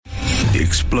The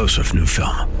explosive new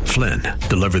film, Flynn,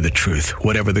 deliver the truth,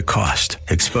 whatever the cost,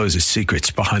 exposes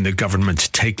secrets behind the government's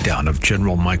takedown of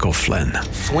General Michael Flynn.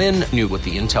 Flynn knew what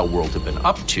the intel world had been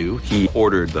up to. He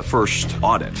ordered the first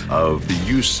audit of the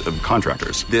use of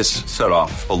contractors. This set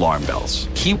off alarm bells.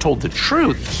 He told the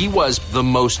truth. He was the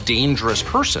most dangerous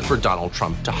person for Donald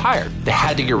Trump to hire. They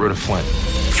had to get rid of Flynn.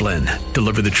 Flynn,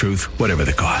 deliver the truth, whatever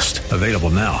the cost. Available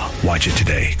now. Watch it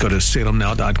today. Go to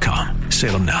salemnow.com.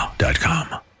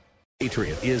 salemnow.com.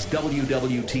 Patriot is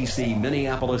WWTC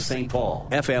Minneapolis St. Paul,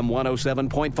 FM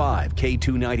 107.5,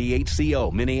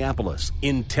 K298CO Minneapolis,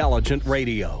 Intelligent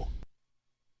Radio.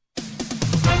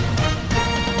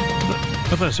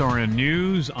 FSRN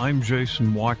News, I'm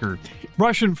Jason Walker.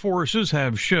 Russian forces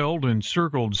have shelled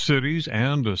encircled cities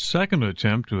and a second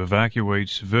attempt to evacuate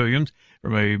civilians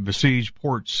from a besieged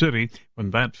port city. When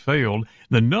that failed,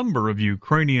 the number of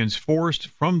Ukrainians forced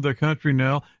from the country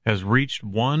now has reached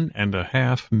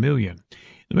 1.5 million.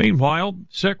 Meanwhile,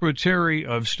 Secretary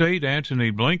of State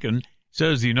Antony Blinken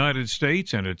says the United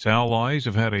States and its allies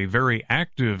have had a very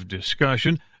active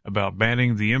discussion about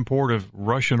banning the import of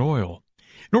Russian oil.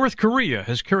 North Korea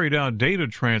has carried out data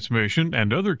transmission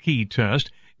and other key tests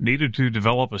needed to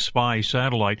develop a spy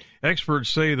satellite. Experts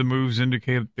say the moves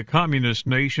indicate the communist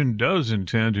nation does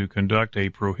intend to conduct a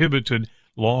prohibited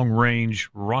long-range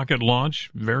rocket launch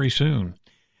very soon.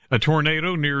 A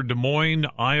tornado near Des Moines,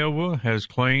 Iowa, has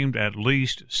claimed at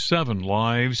least 7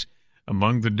 lives.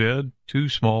 Among the dead, 2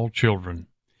 small children.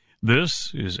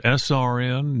 This is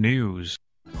SRN News.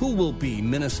 Who will be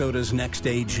Minnesota's next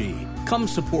AG? Come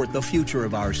support the future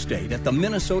of our state at the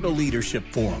Minnesota Leadership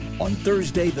Forum on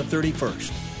Thursday the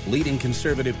 31st. Leading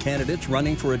conservative candidates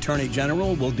running for Attorney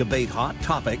General will debate hot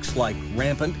topics like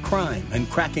rampant crime and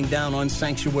cracking down on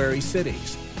sanctuary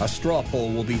cities. A straw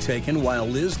poll will be taken while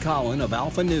Liz Collin of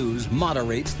Alpha News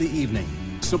moderates the evening.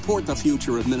 Support the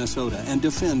future of Minnesota and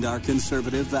defend our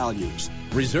conservative values.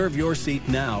 Reserve your seat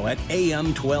now at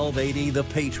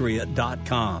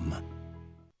am1280thepatriot.com.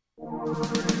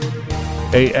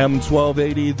 AM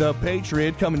 1280, The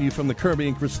Patriot, coming to you from the Kirby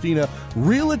and Christina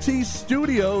Realty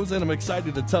Studios, and I'm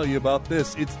excited to tell you about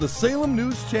this. It's the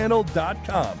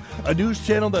SalemNewsChannel.com, a news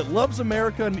channel that loves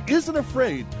America and isn't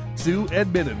afraid to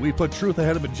admit it. We put truth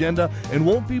ahead of agenda and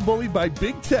won't be bullied by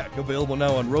big tech. Available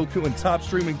now on Roku and top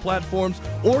streaming platforms,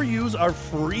 or use our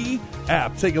free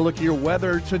app. Take a look at your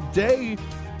weather today.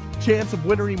 Chance of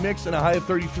wintry mix and a high of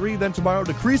 33. Then tomorrow,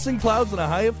 decreasing clouds and a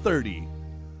high of 30.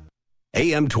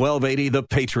 AM 1280, The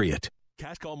Patriot.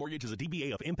 Cash Call Mortgage is a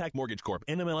DBA of Impact Mortgage Corp.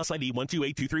 NMLS ID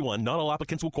 128231. Not all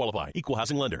applicants will qualify. Equal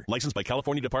housing lender. Licensed by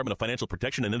California Department of Financial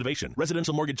Protection and Innovation.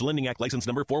 Residential Mortgage Lending Act license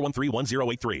number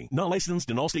 4131083. Not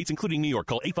licensed in all states, including New York.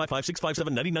 Call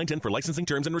 855-657-9910 for licensing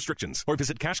terms and restrictions. Or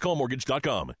visit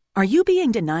cashcallmortgage.com. Are you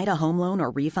being denied a home loan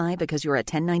or refi because you're a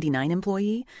 1099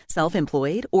 employee,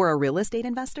 self-employed, or a real estate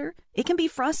investor? It can be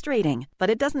frustrating, but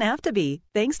it doesn't have to be,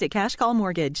 thanks to Cash Call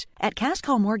Mortgage. At Cash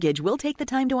Call Mortgage, we'll take the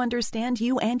time to understand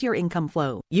you and your income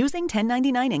flow. Using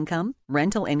 1099 income,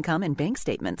 rental income, and bank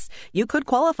statements, you could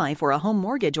qualify for a home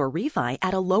mortgage or refi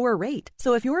at a lower rate.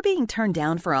 So if you're being turned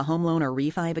down for a home loan or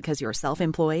refi because you're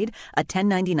self-employed, a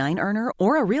 1099 earner,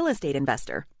 or a real estate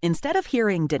investor, instead of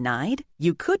hearing denied,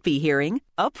 you could be hearing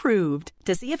approved.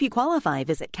 To see if you qualify,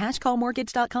 visit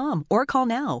cashcallmortgage.com or call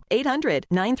now,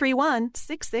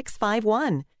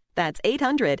 800-931-6651. That's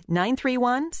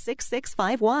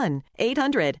 800-931-6651.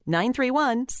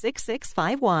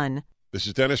 800-931-6651. This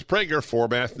is Dennis Prager for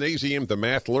Mathnasium, the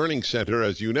Math Learning Center.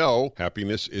 As you know,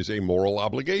 happiness is a moral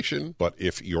obligation, but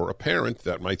if you're a parent,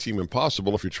 that might seem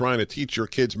impossible if you're trying to teach your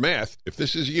kids math. If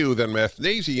this is you, then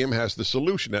Mathnasium has the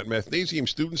solution. At Mathnasium,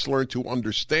 students learn to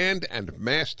understand and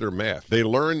master math. They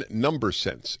learn number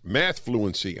sense, math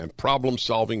fluency, and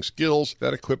problem-solving skills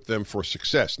that equip them for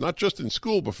success, not just in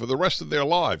school, but for the rest of their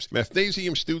lives.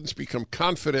 Mathnasium students become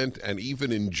confident and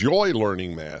even enjoy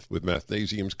learning math with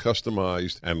Mathnasium's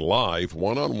customized and live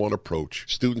one-on-one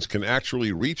approach. Students can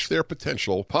actually reach their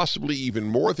potential, possibly even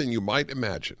more than you might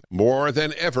imagine. More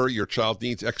than ever, your child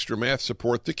needs extra math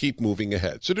support to keep moving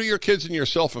ahead. So do your kids and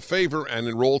yourself a favor and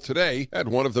enroll today at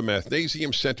one of the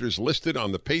Mathnasium centers listed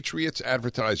on the Patriots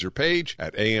advertiser page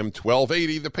at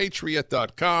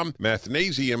am1280thepatriot.com.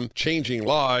 Mathnasium, changing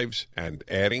lives and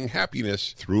adding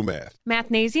happiness through math.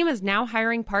 Mathnasium is now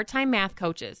hiring part-time math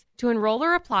coaches. To enroll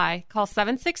or apply, call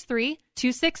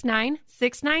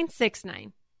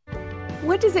 763-269-6969.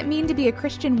 What does it mean to be a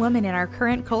Christian woman in our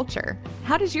current culture?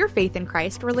 How does your faith in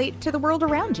Christ relate to the world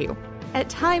around you? At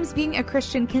times, being a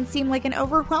Christian can seem like an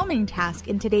overwhelming task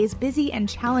in today's busy and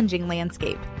challenging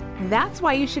landscape. That's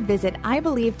why you should visit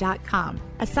ibelieve.com,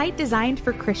 a site designed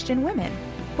for Christian women.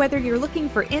 Whether you're looking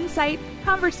for insight,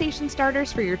 conversation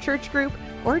starters for your church group,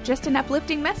 or just an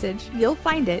uplifting message, you'll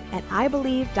find it at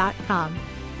ibelieve.com.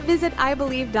 Visit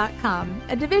ibelieve.com,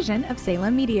 a division of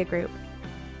Salem Media Group.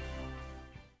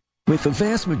 With the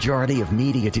vast majority of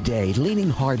media today leaning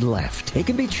hard left, it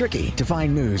can be tricky to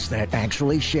find news that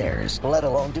actually shares, let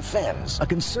alone defends, a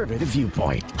conservative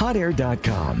viewpoint.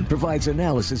 HotAir.com provides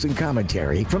analysis and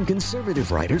commentary from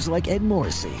conservative writers like Ed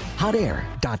Morrissey.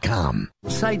 HotAir.com.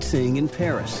 Sightseeing in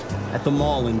Paris, at the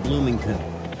mall in Bloomington,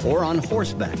 or on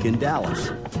horseback in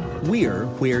Dallas. We're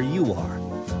where you are.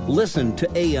 Listen to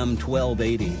AM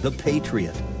 1280, The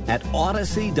Patriot, at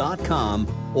Odyssey.com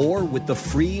or with the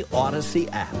free Odyssey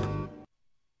app.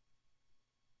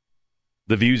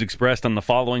 The views expressed on the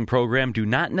following program do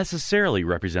not necessarily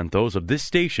represent those of this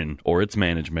station or its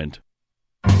management.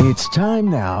 It's time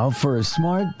now for a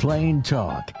smart, plain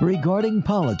talk regarding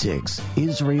politics,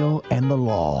 Israel, and the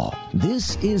law.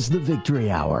 This is the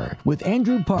Victory Hour with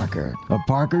Andrew Parker of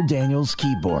Parker Daniels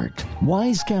Keyboard.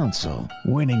 Wise counsel,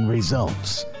 winning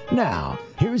results. Now,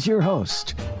 here's your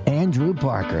host, Andrew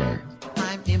Parker.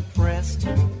 I'm impressed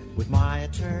with my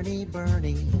attorney,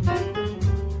 Bernie.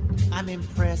 I'm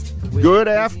impressed with... Good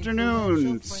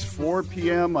afternoon. It's 4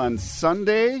 p.m. on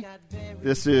Sunday.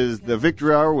 This is the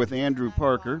Victory Hour with Andrew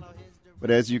Parker.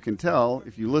 But as you can tell,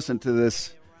 if you listen to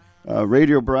this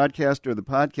radio broadcast or the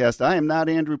podcast, I am not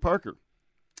Andrew Parker.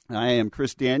 I am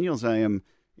Chris Daniels. I am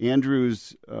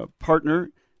Andrew's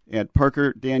partner at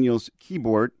Parker Daniels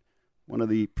Keyboard, one of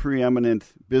the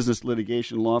preeminent business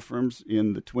litigation law firms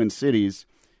in the Twin Cities,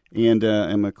 and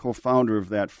I'm a co-founder of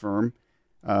that firm.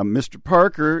 Mr.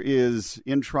 Parker is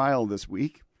in trial this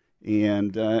week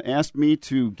and asked me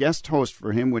to guest host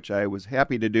for him, which I was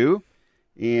happy to do.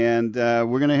 And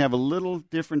we're going to have a little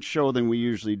different show than we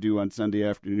usually do on Sunday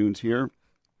afternoons here.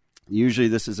 Usually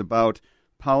this is about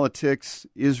politics,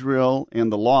 Israel,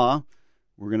 and the law.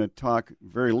 We're going to talk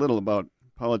very little about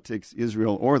politics,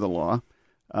 Israel, or the law.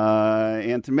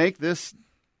 And to make this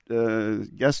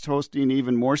guest hosting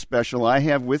even more special, I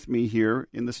have with me here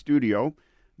in the studio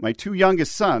my two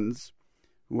youngest sons,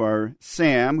 who are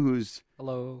Sam, who's...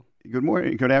 Hello. Good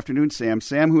morning. Good afternoon, Sam.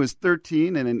 Sam, who is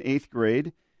 13 and in 8th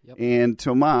grade. Yep. And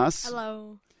Tomas.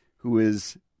 Hello. Who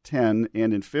is 10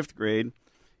 and in 5th grade.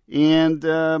 And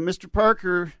Mr.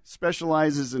 Parker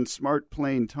specializes in smart,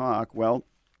 plain talk. Well,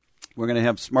 we're going to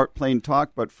have smart, plain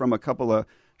talk, but from a couple of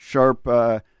sharp,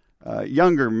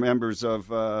 younger members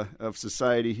of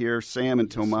society here, Sam and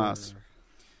Tomas.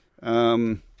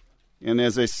 And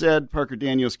as I said, Parker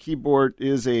Daniels Keyboard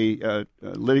is a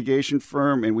litigation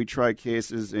firm, and we try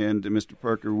cases. And Mr.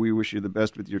 Parker, we wish you the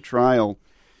best with your trial.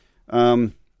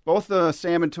 Both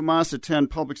Sam and Tomas attend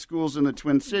public schools in the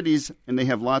Twin Cities, and they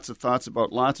have lots of thoughts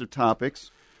about lots of topics.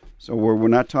 So we're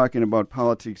not talking about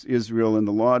politics, Israel, and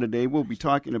the law today. We'll be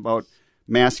talking about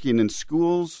masking in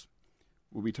schools.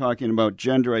 We'll be talking about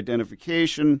gender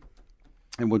identification,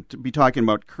 and we'll be talking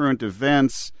about current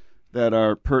events that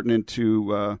are pertinent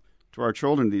to our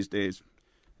children these days.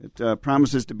 It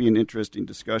promises to be an interesting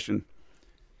discussion.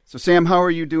 So, Sam, how are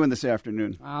you doing this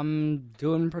afternoon? I'm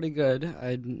doing pretty good.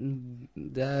 I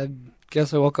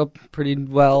guess I woke up pretty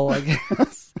well, I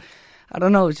guess. I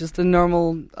don't know. It's just a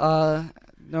normal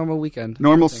weekend.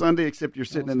 Normal Sunday, except you're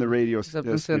sitting in the radio station. Except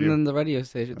I'm sitting in the radio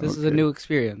station. This is a new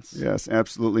experience. Yes,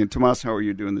 absolutely. And, Tomas, how are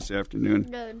you doing this afternoon?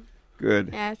 Good. Good.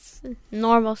 Yeah, it's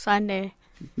normal Sunday.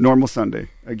 Normal Sunday,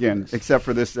 again, except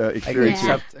for this experience.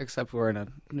 Except we're in a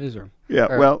newsroom.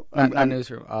 Yeah, well, not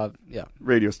newsroom.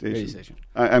 Radio station. Radio station.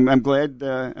 I'm glad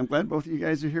both of you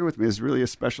guys are here with me. It's really a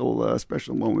special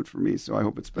moment for me. So I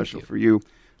hope it's special for you.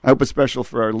 I hope it's special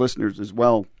for our listeners as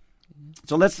well.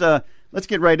 So let's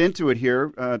get right into it here,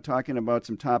 talking about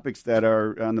some topics that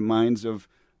are on the minds of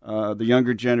the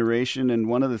younger generation. And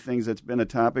one of the things that's been a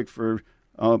topic for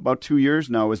about 2 years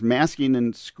now is masking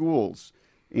in schools.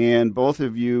 And both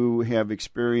of you have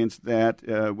experienced that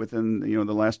within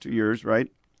the last 2 years,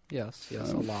 right? Yes,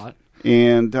 a lot.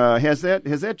 And has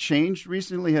that changed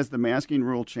recently? Has the masking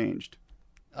rule changed?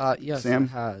 Yes, Sam?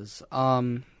 it has.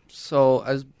 So,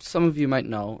 as some of you might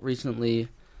know, recently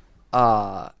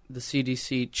the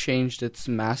CDC changed its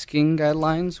masking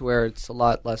guidelines, where it's a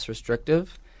lot less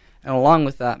restrictive. And along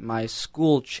with that, my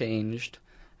school changed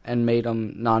and made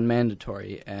them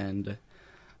non-mandatory. And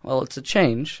well, it's a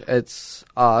change. It's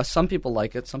some people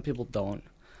like it, some people don't.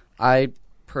 I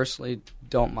personally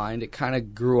don't mind. It kind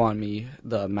of grew on me,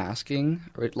 the masking.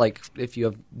 Right? Like if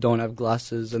you don't have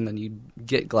glasses and then you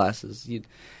get glasses,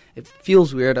 it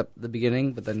feels weird at the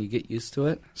beginning, but then you get used to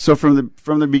it. So from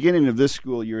the beginning of this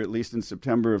school year, at least in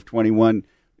September of 21,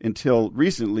 until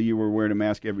recently, you were wearing a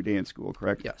mask every day in school,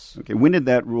 correct? Yes. Okay. When did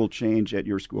that rule change at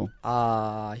your school?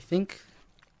 I think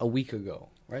a week ago,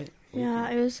 right? Yeah,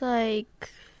 it was like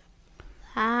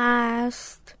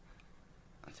last.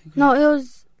 No, it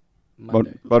was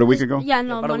about a week ago. Yeah,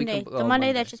 no, About a week Monday. ago- The oh, Monday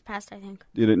Monday. that just passed, I think.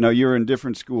 Did it? Now you're in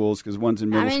different schools because one's in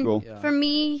middle school. For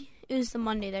me, it was the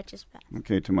Monday that just passed.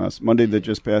 Okay, Tomas. Monday that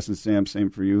just passed, and Sam, same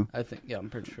for you. I think, yeah, I'm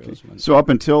pretty sure it was Monday. So up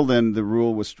until then, the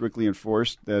rule was strictly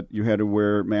enforced that you had to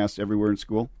wear masks everywhere in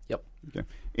school? Yep. Okay.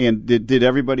 And did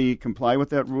everybody comply with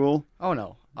that rule? Oh,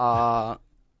 no. A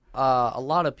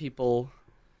lot of people...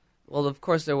 Well, of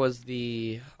course, there was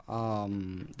the...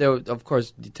 of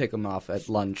course, you take them off at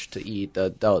lunch to eat.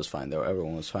 That was fine.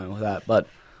 Everyone was fine with that. But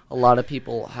a lot of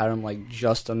people had them, like,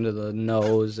 just under the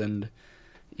nose. And,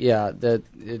 yeah, that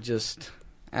it just...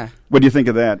 What do you think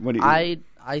of that? What do you...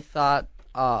 I thought,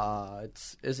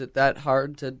 is it that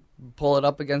hard to pull it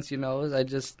up against your nose?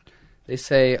 They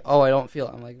say, oh, I don't feel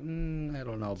it. I'm like, I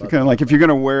don't know about so kind of like, if you're going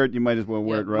to wear it, you might as well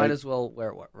wear it right. Might as well wear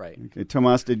it right. Okay,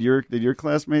 Tomas, did your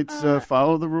classmates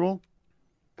follow the rule?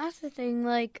 That's the thing.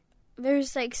 Like,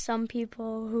 there's like some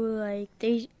people who like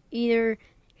they either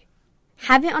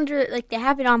have it under, like they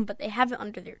have it on, but they have it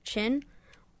under their chin,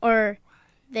 or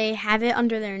they have it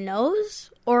under their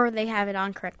nose, or they have it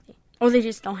on correctly, or they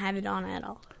just don't have it on at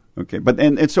all. Okay, but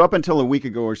and so up until a week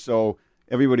ago or so,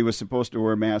 everybody was supposed to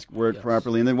wear a mask, wear it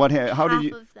properly, and then what? How did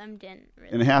you? Half of them didn't.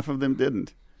 Really. And half of them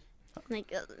didn't.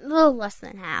 Like a little less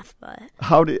than half, but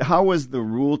how was the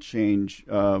rule change?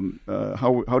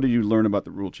 How did you learn about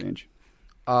the rule change?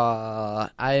 A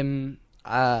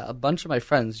bunch of my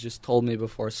friends just told me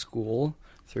before school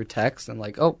through text, and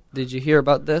like, oh, did you hear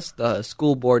about this? The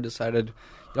school board decided you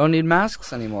don't need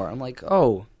masks anymore. I'm like,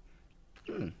 oh,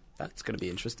 that's gonna be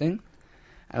interesting.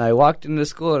 And I walked into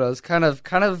school, and I was kind of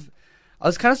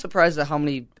surprised at how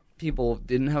many people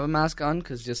didn't have a mask on,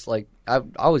 because just like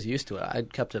I was used to it.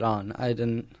 I'd kept it on. I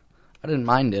didn't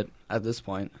mind it at this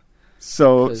point.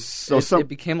 So it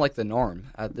became like the norm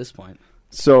at this point.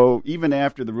 So even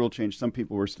after the rule change, some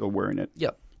people were still wearing it.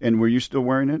 Yep. And were you still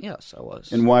wearing it? Yes, I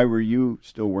was. And why were you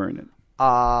still wearing it?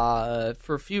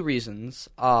 For a few reasons.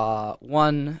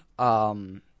 One,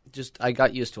 just I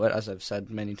got used to it, as I've said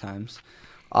many times.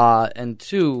 And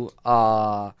two,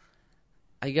 I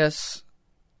guess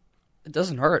it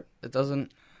doesn't hurt. It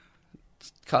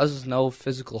causes no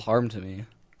physical harm to me.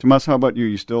 Tomas, how about you?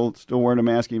 You still wearing a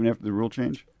mask even after the rule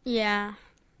change? yeah,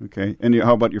 Okay. And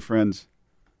how about your friends?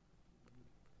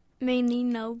 mainly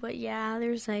no, but yeah,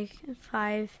 there's like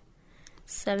 5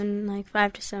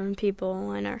 to 7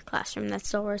 people in our classroom that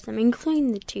still wears them,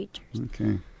 including the teachers.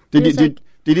 Okay. There's half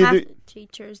either the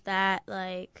teachers that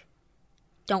like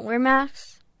don't wear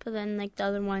masks, but then like the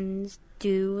other ones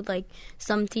do. Like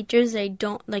some teachers, they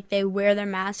don't, like they wear their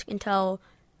mask until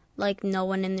like no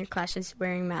one in their class is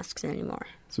wearing masks anymore.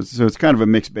 So it's kind of a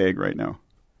mixed bag right now.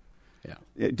 Yeah.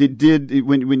 Did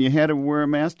when you had to wear a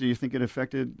mask, do you think it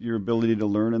affected your ability to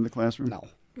learn in the classroom?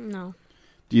 No.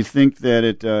 Do you think that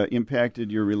it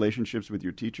impacted your relationships with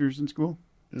your teachers in school?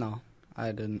 No, I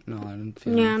didn't. No, I didn't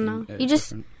feel. Yeah, anything no. You just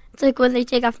different. it's like when they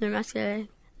take off their mask, they're like,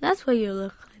 that's what you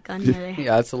look like under there.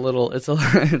 Yeah, it's a little.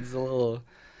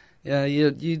 Yeah,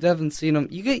 you haven't seen them.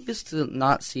 You get used to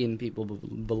not seeing people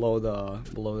below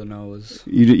the nose.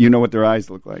 You know what their eyes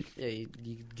look like. Yeah, you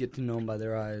get to know them by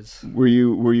their eyes. Were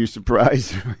you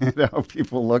surprised at how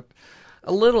people looked?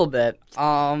 A little bit.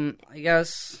 I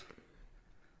guess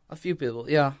a few people.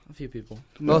 Yeah, a few people.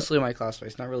 Mostly my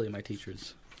classmates, not really my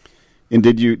teachers. And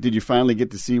did you finally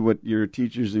get to see what your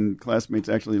teachers and classmates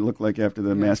actually look like after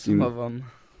the masking? Some of them.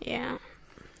 Yeah.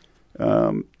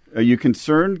 Are you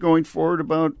concerned going forward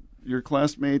about your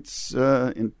classmates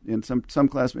and some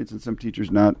classmates and some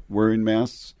teachers not wearing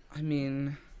masks? I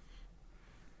mean,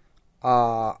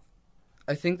 I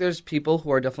think there's people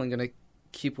who are definitely going to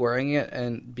keep wearing it,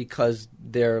 and because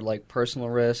they're like personal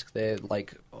risk, they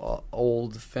like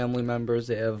old family members,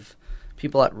 they have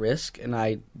people at risk, and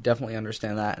I definitely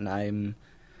understand that, and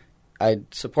I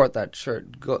support that. Sure,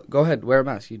 go ahead, wear a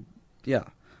mask.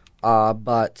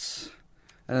 But.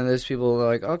 And then there's people who are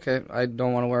like, okay, I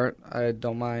don't want to wear it. I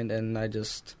don't mind. And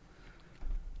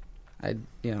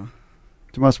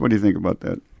Tomas, what do you think about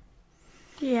that?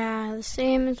 Yeah, the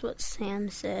same as what Sam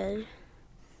said.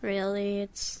 Really,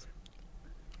 it's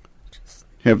just...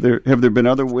 Have there been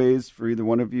other ways for either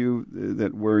one of you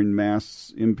that wearing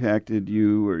masks impacted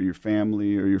you or your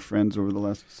family or your friends over the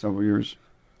last several years?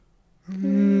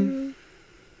 No.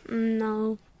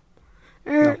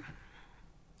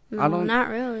 No, not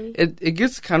really. It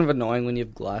gets kind of annoying when you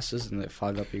have glasses and they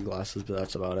fog up your glasses, but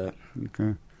that's about it.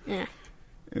 Okay. Yeah.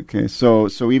 Okay, so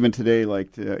even today,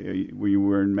 like, were you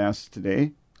wearing masks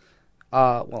today?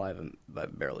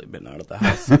 I've barely been out of the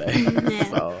house today.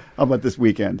 So. How about this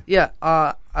weekend? Yeah,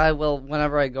 I will.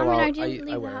 Whenever I go out, I didn't leave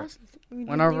the wear house. it.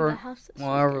 Whenever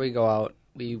we go out,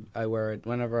 I wear it.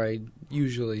 Whenever I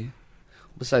usually,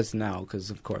 besides now, because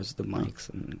of course the mics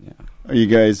and yeah. Are you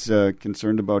guys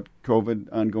concerned about COVID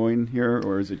ongoing here,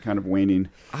 or is it kind of waning?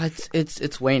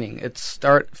 It's waning.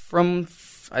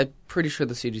 I'm pretty sure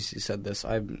the CDC said this.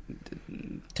 I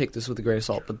take this with a grain of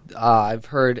salt, but I've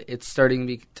heard it's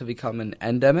starting to become an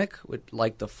endemic, with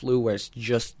like the flu, where it's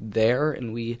just there,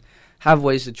 and we have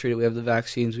ways to treat it. We have the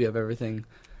vaccines, we have everything,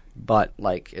 but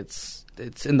like it's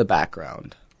in the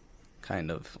background,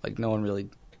 kind of like no one really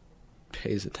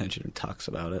pays attention or talks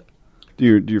about it.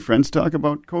 Do your friends talk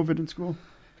about COVID in school?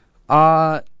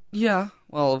 Yeah.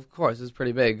 Well, of course, it's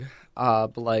pretty big.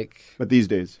 But these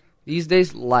days. These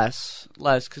days, less,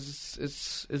 because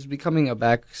it's becoming a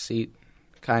backseat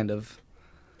kind of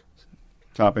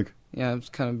topic. Yeah, it's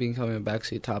kind of becoming a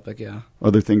backseat topic. Yeah.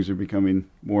 Other things are becoming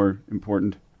more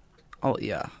important. Oh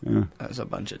yeah. There's a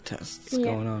bunch of tests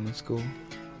going on in school.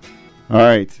 All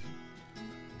right,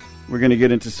 we're going to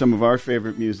get into some of our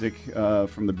favorite music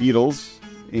from the Beatles,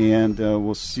 and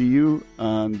we'll see you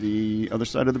on the other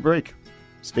side of the break.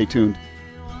 Stay tuned.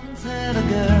 Once had a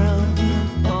girl,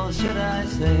 or should I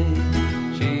say,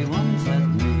 she once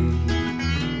had me.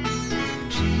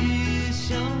 She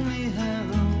showed me her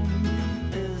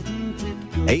room, isn't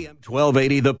it good? AM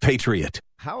 1280, The Patriot.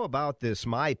 How about this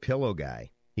MyPillow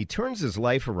guy? He turns his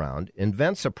life around,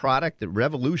 invents a product that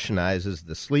revolutionizes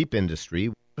the sleep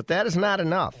industry, but that is not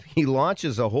enough. He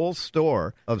launches a whole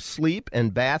store of sleep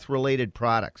and bath-related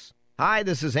products. Hi,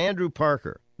 this is Andrew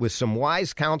Parker with some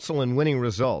wise counsel and winning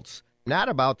results. Not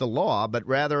about the law, but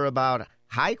rather about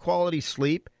high-quality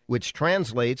sleep, which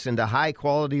translates into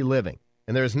high-quality living.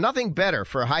 And there's nothing better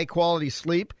for high-quality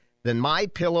sleep than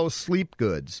MyPillow sleep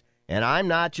goods. And I'm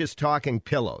not just talking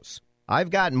pillows. I've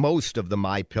got most of the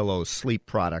MyPillow sleep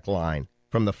product line,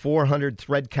 from the 400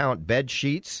 thread count bed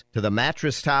sheets to the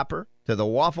mattress topper to the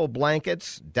waffle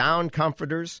blankets, down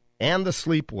comforters, and the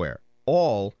sleepwear,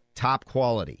 all top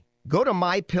quality. Go to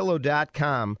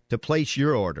MyPillow.com to place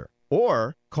your order,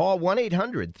 or call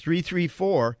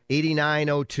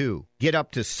 1-800-334-8902. Get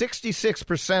up to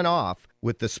 66% off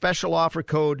with the special offer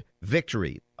code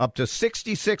VICTORY. Up to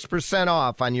 66%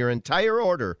 off on your entire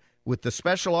order with the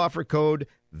special offer code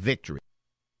VICTORY.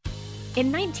 In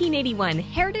 1981,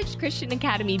 Heritage Christian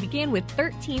Academy began with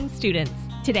 13 students.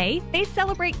 Today, they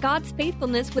celebrate God's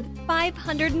faithfulness with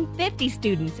 550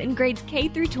 students in grades K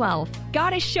through 12.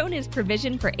 God has shown His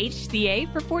provision for HCA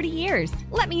for 40 years.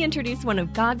 Let me introduce one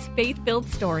of God's faith-filled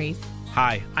stories.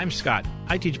 Hi, I'm Scott.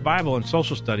 I teach Bible and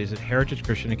social studies at Heritage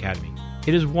Christian Academy.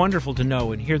 It is wonderful to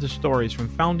know and hear the stories from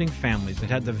founding families that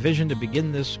had the vision to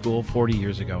begin this school 40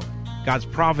 years ago. God's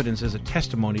providence is a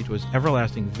testimony to His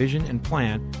everlasting vision and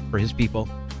plan for His people.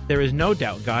 There is no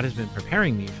doubt God has been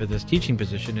preparing me for this teaching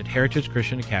position at Heritage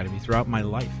Christian Academy throughout my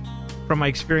life. From my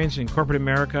experience in corporate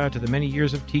America to the many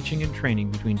years of teaching and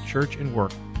training between church and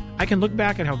work, I can look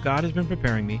back at how God has been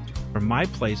preparing me for my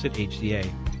place at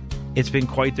HCA. It's been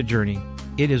quite the journey.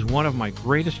 It is one of my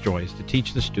greatest joys to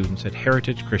teach the students at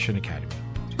Heritage Christian Academy.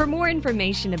 For more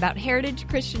information about Heritage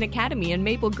Christian Academy in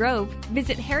Maple Grove,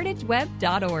 visit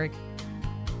heritageweb.org.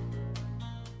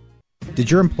 Did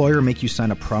your employer make you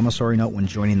sign a promissory note when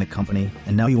joining the company,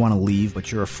 and now you want to leave, but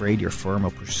you're afraid your firm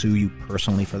will pursue you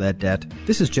personally for that debt?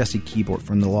 This is Jesse Keyboard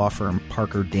from the law firm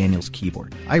Parker Daniels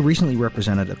Keyboard. I recently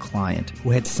represented a client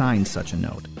who had signed such a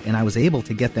note, and I was able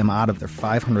to get them out of their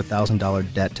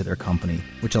 $500,000 debt to their company,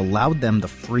 which allowed them the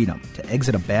freedom to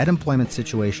exit a bad employment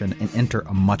situation and enter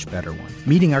a much better one.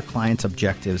 Meeting our clients'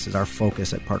 objectives is our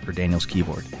focus at Parker Daniels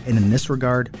Keyboard, and in this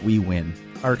regard, we win.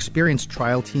 Our experienced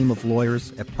trial team of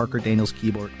lawyers at Parker Daniels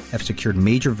Keyboard have secured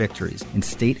major victories in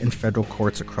state and federal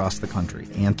courts across the country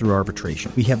and through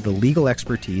arbitration. We have the legal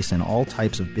expertise in all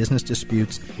types of business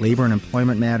disputes, labor and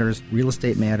employment matters, real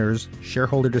estate matters,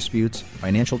 shareholder disputes,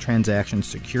 financial transactions,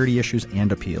 security issues,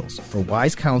 and appeals. For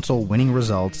wise counsel, winning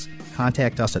results,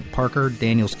 contact us at Parker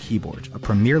Daniels Keyboard, a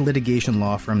premier litigation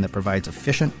law firm that provides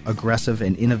efficient, aggressive,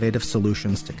 and innovative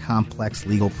solutions to complex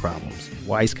legal problems.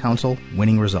 Wise counsel,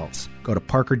 winning results. Go to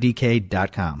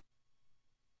parkerdk.com.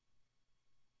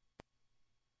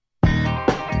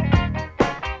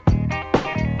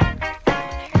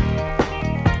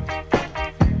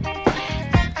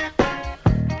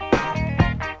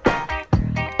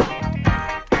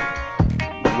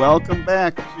 Welcome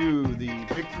back to the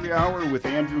Victory Hour with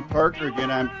Andrew Parker.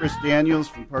 Again, I'm Chris Daniels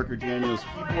from Parker Daniels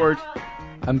Keyboard.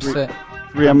 I'm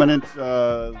preeminent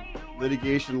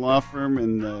litigation law firm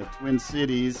in the Twin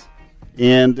Cities.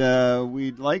 And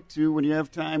we'd like to, when you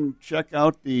have time, check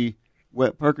out the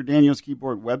Parker Daniels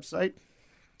Keyboard website,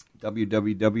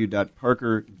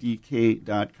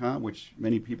 www.parkerdk.com, which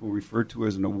many people refer to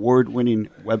as an award-winning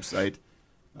website.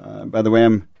 By the way,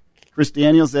 I'm Chris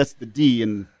Daniels. That's the D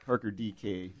in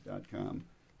parkerdk.com.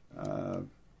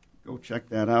 Go check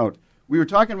that out. We were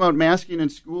talking about masking in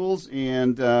schools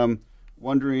and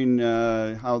wondering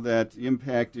how that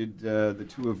impacted the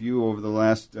two of you over the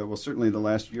last, certainly the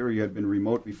last year. You had been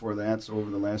remote before that, so over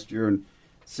the last year. And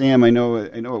Sam, I know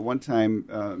at one time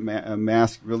a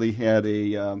mask really had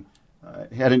an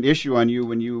issue on you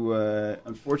when you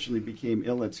unfortunately became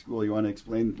ill at school. You want to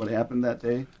explain what happened that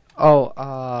day? Oh,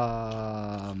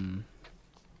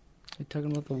 you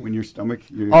talking about when your stomach?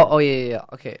 Yeah.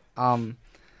 Okay.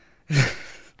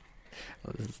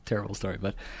 Well, this is a terrible story,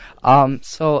 but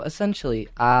so essentially,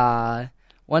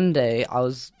 one day I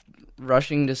was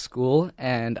rushing to school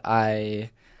and I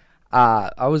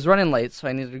was running late, so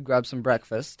I needed to grab some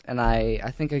breakfast, and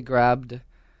I think I grabbed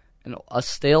a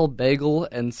stale bagel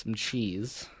and some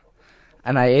cheese,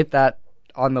 and I ate that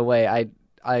on the way.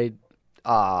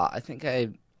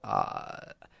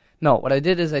 No, what I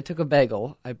did is I took a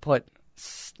bagel, I put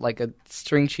like a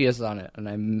string cheese on it, and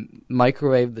I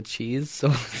microwaved the cheese,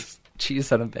 so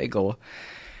cheese on a bagel,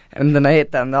 and then I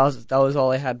ate that, and that was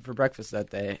all I had for breakfast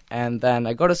that day. And then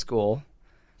I go to school,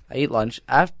 I eat lunch.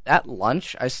 At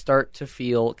lunch, I start to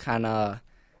feel kind of,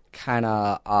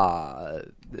 I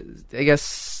guess,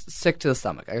 sick to the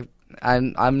stomach.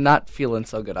 I'm not feeling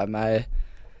so good. I'm like,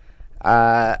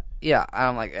 I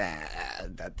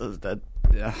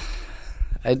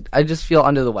just feel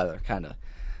under the weather, kind of.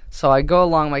 So I go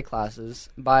along my classes.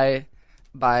 By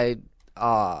my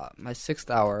 6th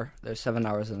hour, there's 7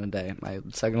 hours in a day. My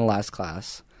second to last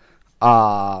class.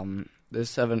 There's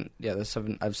 7. Yeah, there's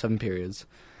 7. I have 7 periods.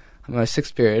 I'm in my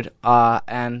 6th period.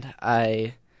 And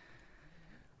I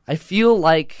feel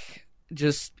like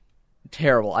just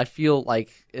terrible. I feel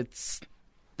like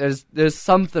there's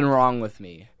something wrong with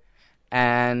me.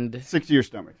 And sick to your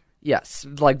stomach. Yes,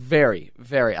 like very,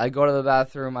 very. I go to the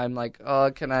bathroom. I'm like,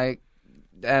 oh, can I?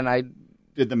 And I.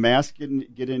 Did the mask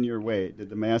get in your way? Did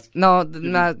the mask? No,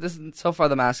 so far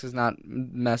the mask has not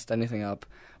messed anything up.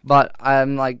 But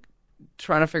I'm like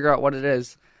trying to figure out what it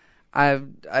is.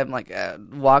 I'm like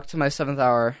walk to my 7th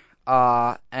hour,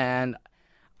 and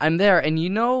I'm there, and you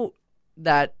know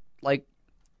that like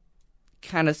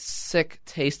kind of sick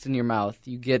taste in your mouth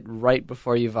you get right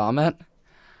before you vomit.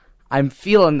 I'm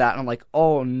feeling that, and I'm like,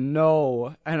 oh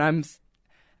no, and I'm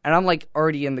like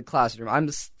already in the classroom. I'm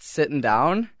just sitting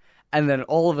down, and then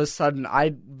all of a sudden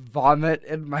I vomit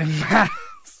in my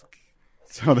mask.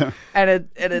 And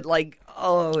it like,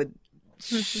 oh, it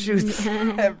shoots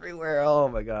everywhere. Oh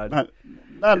my god.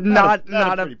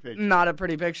 Not a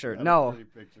pretty picture. No.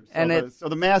 So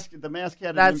the mask had an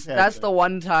impact. That's the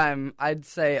one time I'd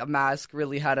say a mask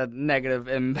really had a negative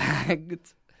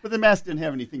impact. But the mask didn't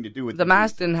have anything to do with the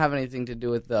mask didn't have anything to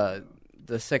do with the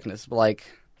sickness. But like,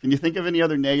 can you think of any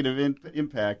other negative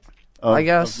impact of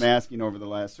masking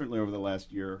certainly over the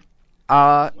last year?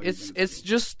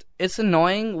 It's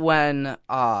annoying when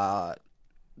what's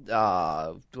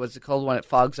it called when it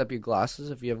fogs up your glasses?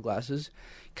 If you have glasses,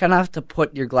 you kind of have to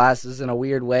put your glasses in a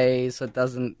weird way so it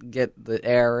doesn't get the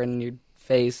air in your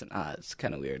face, and it's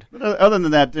kind of weird. But other than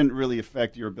that, it didn't really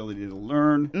affect your ability to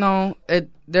learn. No,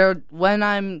 when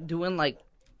I'm doing like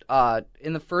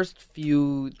in the first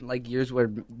few like years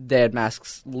where they had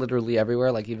masks literally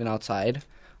everywhere, like even outside,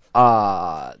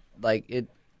 like it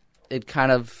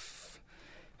kind of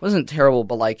wasn't terrible,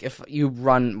 but like if you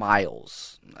run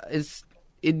miles,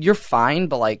 you're fine,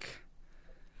 but like,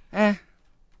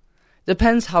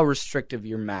 depends how restrictive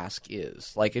your mask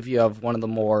is. Like, if you have one of the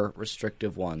more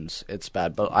restrictive ones, it's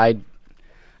bad. But when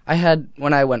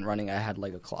I went running, I had,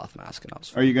 like, a cloth mask, and I was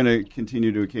fine. Are you going to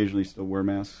continue to occasionally still wear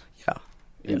masks? Yeah.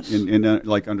 Yes.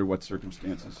 Like, under what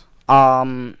circumstances?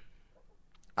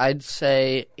 I'd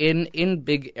say in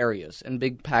big areas, in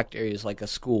big packed areas, like a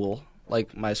school,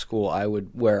 like my school, I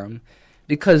would wear them.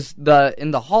 Because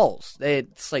in the halls,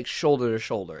 it's, like, shoulder to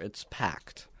shoulder. It's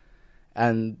packed.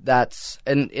 And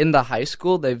in the high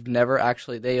school,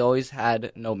 they always had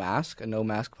a no mask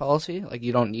policy. Like,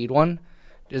 you don't need one.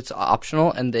 It's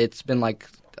optional, and it's been like,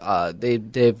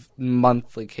 they've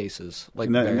monthly cases. Like,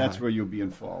 and that's where you'll be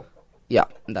in fall. Yeah,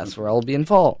 that's where I'll be in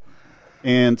fall.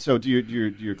 And so do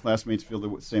your classmates feel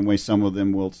the same way? Some of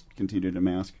them will continue to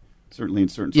mask, certainly in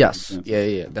certain circumstances.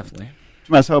 Yeah, definitely.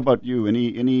 Tomas, how about you?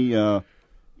 Any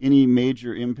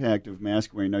major impact of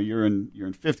mask wearing? Now, you're in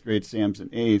 5th grade, Sam's in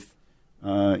 8th.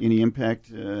 Any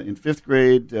impact in 5th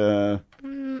grade?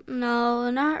 No,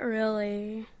 not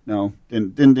really. No,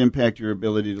 didn't impact your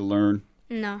ability to learn.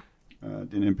 No.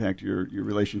 Didn't impact your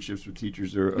relationships with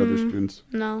teachers or other students?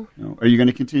 No. Are you going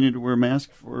to continue to wear a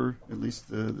mask for at least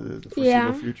the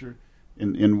foreseeable future?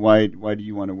 And why do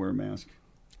you want to wear a mask?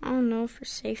 I don't know, for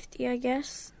safety, I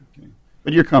guess. Okay.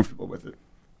 But you're comfortable with it?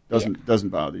 Doesn't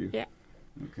bother you? Yeah.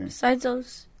 Okay. Besides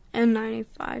those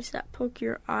N95s that poke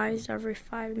your eyes every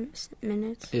 5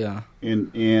 minutes. Yeah.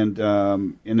 And in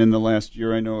the last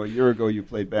year, I know a year ago you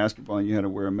played basketball and you had to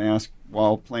wear a mask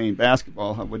while playing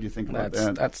basketball. What do you think about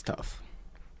that? That's tough.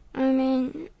 I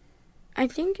mean, I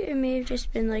think it may have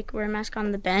just been like wear a mask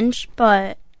on the bench,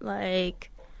 but like,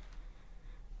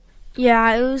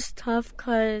 yeah, it was tough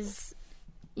because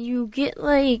you get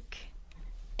like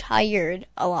tired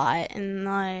a lot and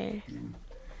like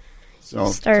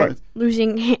start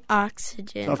losing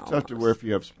oxygen. Tough to wear if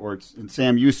you have sports. And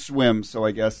Sam, you swim, so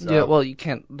I guess. Yeah, well, you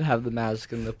can't have the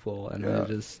mask in the pool, and I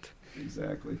just.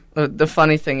 Exactly. The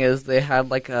funny thing is, they had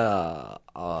like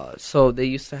so they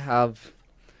used to have,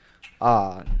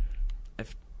 they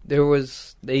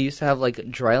used to have like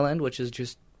Dryland, which is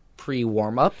just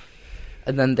pre-warm up,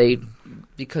 and then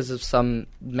because of some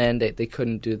mandate, they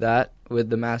couldn't do that with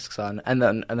the masks on, and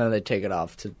then they take it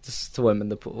off to swim in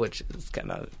the pool, which is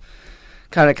kind of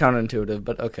counterintuitive,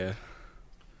 but okay.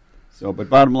 So, but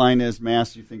bottom line is,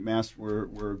 masks. You think masks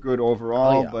were good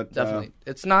overall? Oh, yeah, but definitely,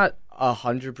 it's not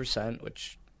 100%,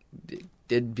 which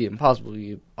it'd be impossible to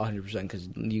be 100% because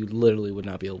you literally would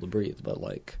not be able to breathe. But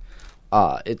like,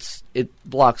 it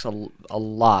blocks a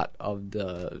lot of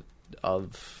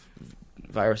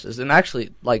viruses, and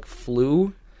actually, like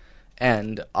flu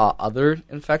and other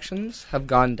infections have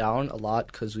gone down a lot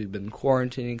because we've been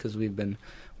quarantining, because we've been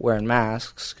wearing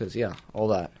masks, because all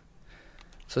that.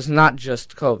 So it's not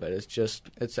just COVID;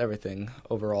 it's everything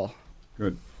overall.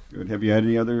 Good. Have you had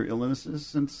any other illnesses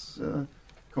since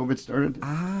COVID started?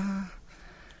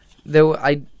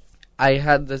 I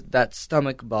had that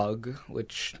stomach bug,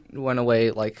 which went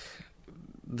away like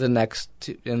in the next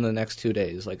 2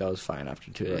 days. Like I was fine after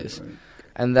 2 days, Right.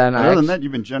 and then other than that,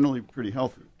 you've been generally pretty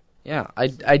healthy. Yeah,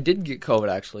 I did get COVID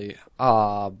actually,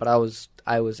 but I was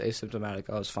asymptomatic.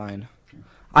 I was fine.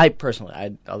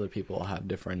 Other people have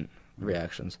different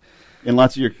reactions. And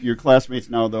lots of your classmates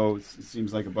now, though, it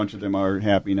seems like a bunch of them are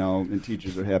happy now, and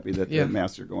teachers are happy that the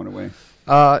masks are going away.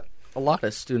 A lot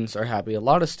of students are happy. A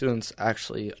lot of students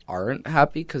actually aren't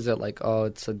happy because they're like, oh,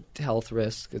 it's a health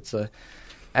risk.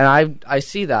 And I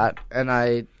see that,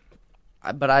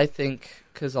 but I think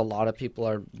because a lot of people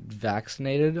are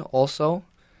vaccinated also,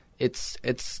 it's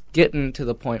getting to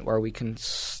the point where we can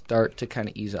start to kind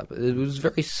of ease up. It was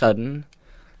very sudden.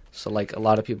 So, like, a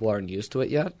lot of people aren't used to it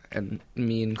yet, and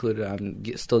me included, I'm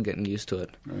still getting used to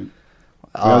it. Right.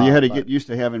 Well, you had to get used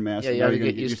to having masks. Yeah, you have to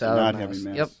get used to not having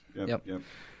masks. Yep. And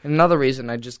another reason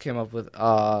I just came up with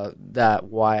that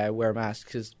why I wear masks,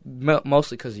 because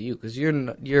mostly because of you, because you're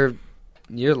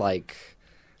like,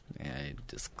 I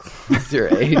disclose your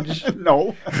age.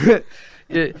 No.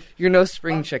 You're no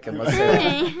spring chicken, let's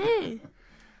say.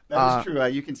 That is true.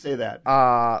 You can say that.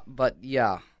 But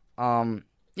yeah.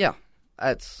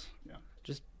 It's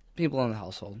just people in the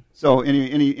household. So,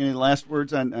 any last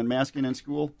words on masking in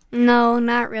school? No,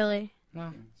 not really.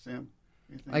 No. Sam?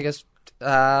 Anything? I guess,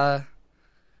 I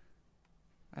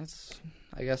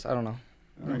don't know.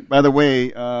 All right. By the way,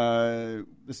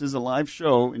 this is a live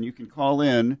show, and you can call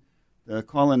in. The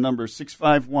call-in number is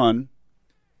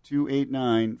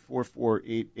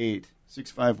 651-289-4488.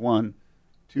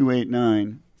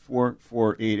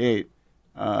 651-289-4488.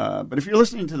 But if you're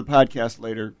listening to the podcast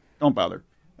later, don't bother.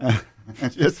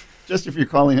 Just if you're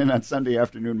calling in on Sunday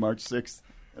afternoon, March 6th,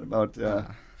 at about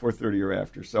 4:30 or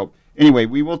after. So anyway,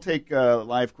 we will take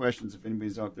live questions if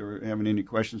anybody's out there having any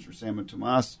questions for Sam and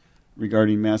Tomas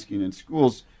regarding masking in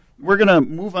schools. We're going to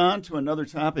move on to another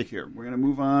topic here. We're going to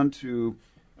move on to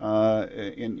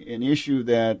an issue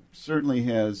that certainly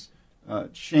has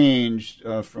changed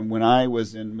from when I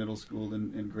was in middle school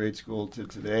and grade school to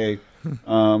today.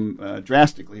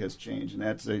 Drastically has changed, and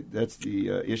that's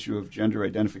the issue of gender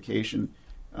identification.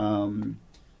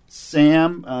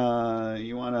 Sam,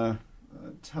 you want to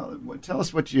tell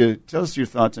us your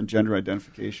thoughts on gender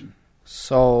identification?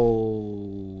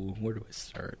 So, where do I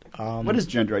start? What is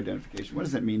gender identification? What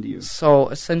does that mean to you? So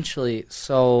essentially,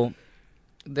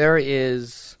 there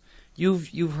is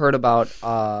you've heard about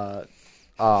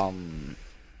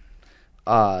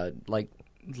like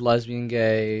lesbian,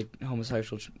 gay,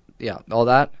 homosexual, all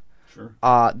that. Sure.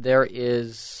 There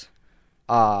is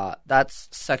that's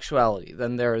sexuality.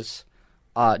 Then there's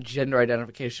gender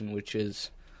identification, which is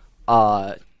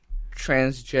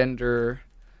transgender,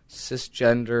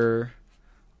 cisgender.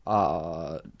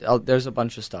 There's a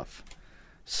bunch of stuff.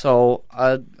 So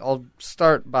I'll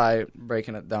start by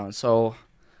breaking it down. So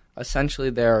essentially,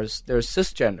 there's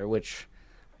cisgender, which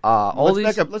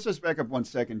let's just back up 1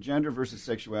 second. Gender versus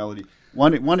sexuality.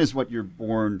 One is what you're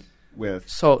born with.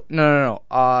 So no.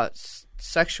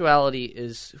 Sexuality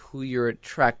is who you're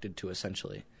attracted to,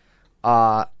 essentially.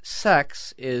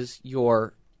 Sex is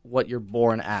what you're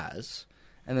born as,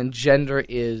 and then gender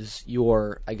is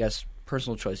your, I guess,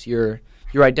 personal choice, your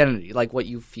identity, like what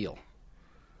you feel.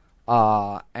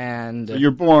 And so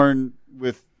you're born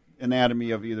with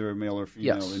anatomy of either a male or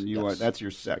female, yes, and you yes. are that's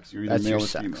your sex. You're either That's male your or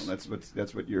sex. female.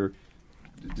 That's what you're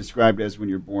described as when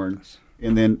you're born,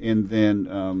 and then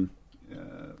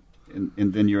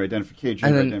your identification.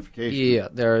 And then, identification. Yeah,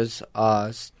 there's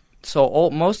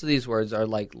most of these words are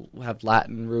have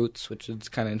Latin roots, which is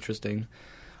kind of interesting.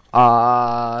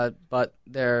 But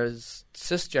there's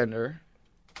cisgender.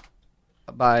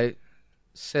 By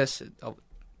cis, I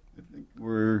think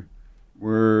we're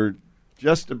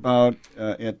just about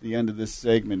at the end of this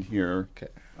segment here.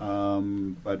 Okay.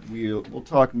 But we'll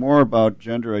talk more about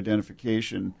gender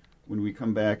identification when we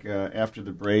come back after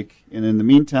the break. And in the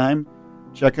meantime,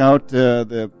 check out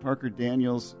the Parker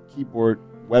Daniels Keyboard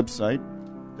website,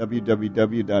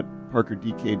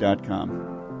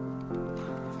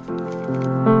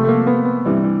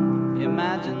 www.parkerdk.com.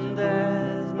 Imagine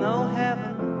there's no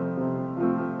heaven.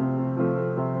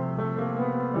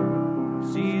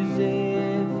 It's easy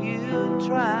if you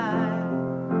try.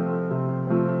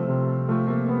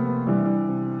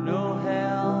 No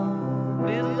hell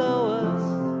below us.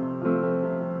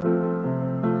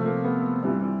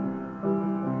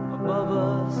 Above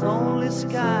us only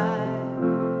sky.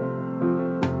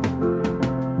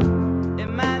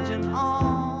 Imagine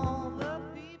all the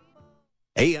people.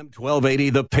 AM 1280,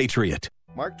 The Patriot.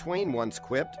 Mark Twain once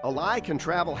quipped, "A lie can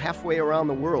travel halfway around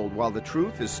the world while the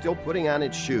truth is still putting on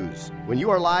its shoes. When you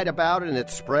are lied about and it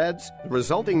spreads, the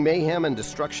resulting mayhem and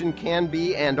destruction can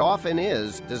be, and often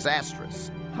is,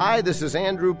 disastrous." Hi, this is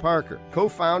Andrew Parker,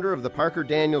 co-founder of the Parker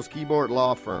Daniels Keyboard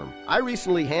Law Firm. I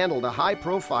recently handled a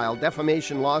high-profile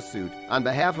defamation lawsuit on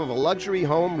behalf of a luxury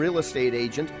home real estate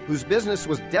agent whose business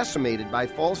was decimated by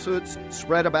falsehoods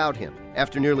spread about him.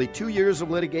 After nearly 2 years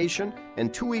of litigation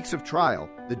and 2 weeks of trial,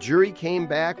 the jury came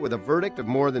back with a verdict of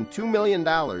more than $2 million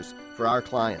for our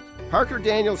client. Parker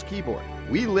Daniels Keyboard.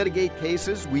 We litigate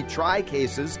cases, we try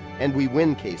cases, and we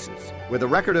win cases. With a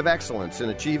record of excellence in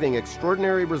achieving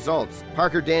extraordinary results,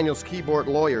 Parker Daniels Keyboard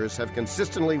lawyers have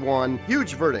consistently won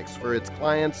huge verdicts for its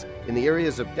clients in the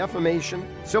areas of defamation,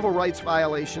 civil rights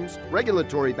violations,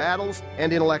 regulatory battles,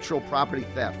 and intellectual property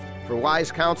theft. For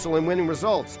wise counsel and winning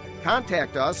results,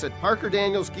 contact us at Parker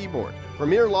Daniels Keyboard,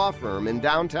 premier law firm in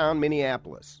downtown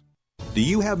Minneapolis. Do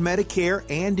you have Medicare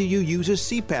and do you use a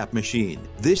CPAP machine?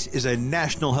 This is a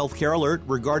national healthcare alert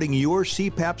regarding your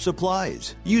CPAP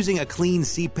supplies. Using a clean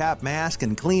CPAP mask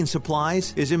and clean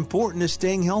supplies is important to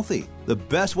staying healthy. The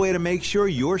best way to make sure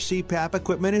your CPAP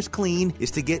equipment is clean is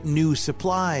to get new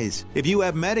supplies. If you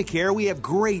have Medicare, we have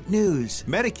great news.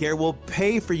 Medicare will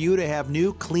pay for you to have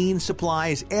new clean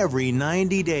supplies every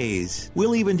 90 days.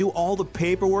 We'll even do all the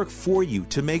paperwork for you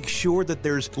to make sure that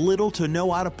there's little to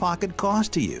no out-of-pocket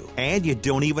cost to you. And you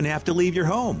don't even have to leave your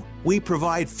home. We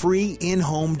provide free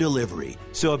in-home delivery.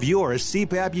 So if you're a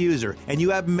CPAP user and you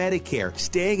have Medicare,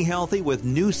 staying healthy with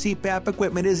new CPAP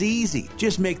equipment is easy.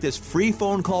 Just make this free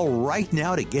phone call right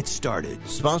now to get started.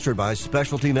 Sponsored by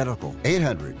Specialty Medical.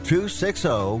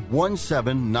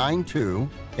 800-260-1792.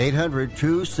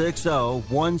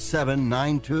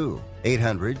 800-260-1792.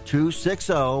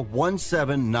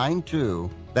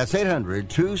 800-260-1792. That's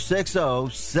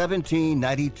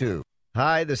 800-260-1792.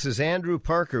 Hi, this is Andrew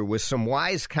Parker with some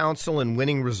wise counsel and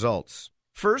winning results.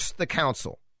 First, the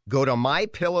counsel. Go to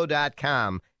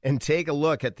mypillow.com and take a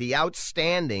look at the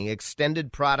outstanding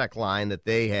extended product line that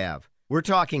they have. We're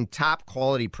talking top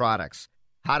quality products.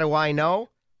 How do I know?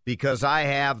 Because I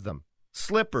have them.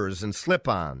 Slippers and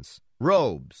slip-ons,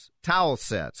 robes, towel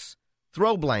sets,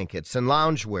 throw blankets and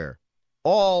loungewear.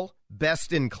 All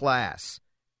best in class.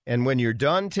 And when you're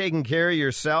done taking care of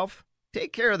yourself,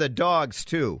 take care of the dogs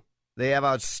too. They have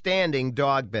outstanding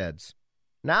dog beds.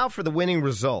 Now for the winning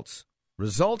results.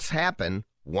 Results happen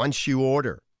once you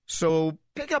order. So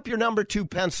pick up your number 2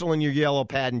 pencil and your yellow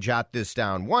pad and jot this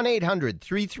down.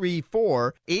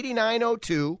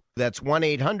 1-800-334-8902. That's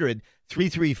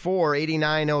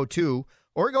 1-800-334-8902.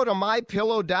 Or go to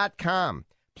mypillow.com.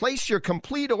 Place your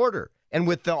complete order. And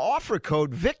with the offer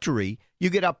code VICTORY, you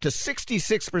get up to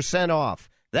 66% off.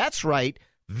 That's right,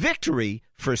 VICTORY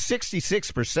for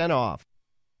 66% off.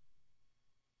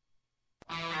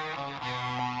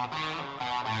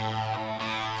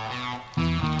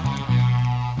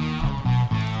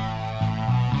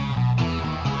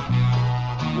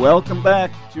 Welcome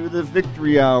back to the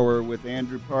Victory Hour with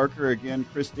Andrew Parker. Again,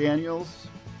 Chris Daniels,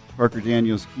 Parker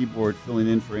Daniels keyboard, filling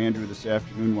in for Andrew this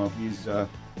afternoon while he's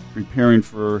preparing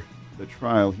for the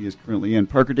trial he is currently in.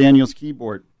 Parker Daniels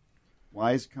keyboard,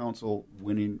 wise counsel,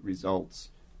 winning results.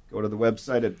 Go to the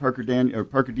website at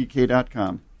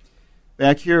parkerdk.com.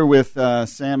 Back here with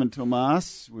Sam and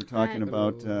Tomas. We're talking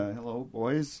about, hello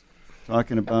boys,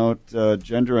 talking about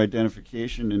gender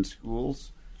identification in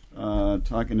schools.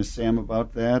 Talking to Sam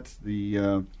about that,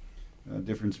 the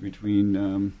difference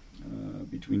between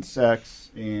sex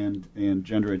and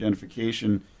gender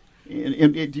identification.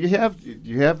 And do you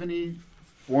have any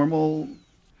formal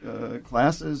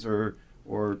classes or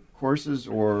courses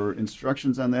or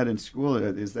instructions on that in school?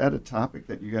 Is that a topic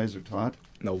that you guys are taught?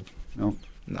 No. No?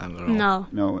 Not at all. No.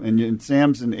 No. And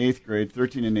Sam's in 8th grade,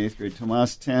 13 in 8th grade.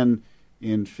 Tomas, 10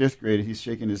 in 5th grade. He's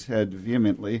shaking his head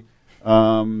vehemently.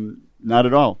 Not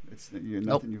at all. It's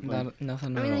nothing you've learned.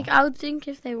 Nothing I mean, like, I would think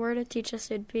if they were to teach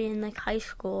us, it'd be in, like, high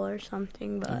school or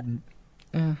something, but...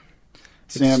 Yeah.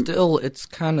 Sam, it's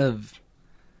kind of...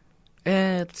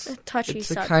 it's a touchy it's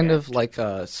subject. A kind of like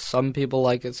some people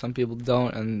like it, some people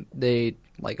don't, and they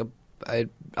like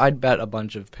I'd bet a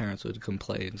bunch of parents would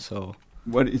complain. So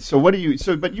what do you?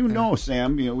 So, but you know,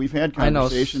 Sam, we've had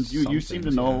conversations. You seem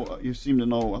to know. Yeah. You seem to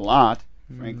know a lot,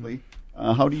 frankly.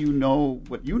 How do you know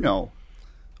what you know?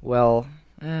 Well,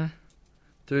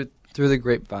 through the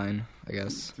grapevine, I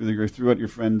guess. Through what your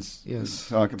friends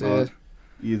talk about.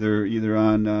 Either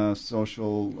on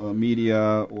social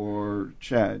media or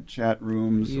chat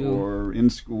rooms or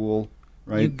in school,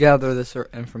 right? You gather this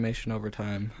information over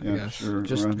time, I guess. Sure.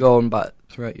 Just going by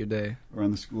throughout your day. Or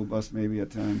on the school bus maybe at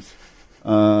times.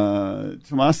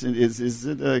 Tomas, is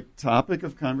it a topic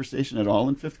of conversation at all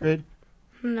in 5th grade?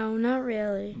 No, not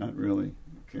really. Not really.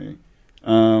 Okay.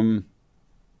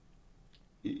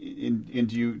 And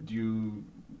do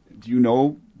you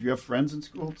know? Do you have friends in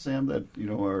school, Sam, that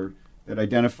that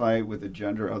identify with a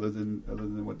gender other than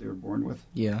what they were born with?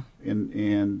 Yeah.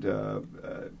 And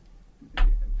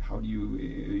how do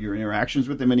your interactions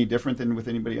with them any different than with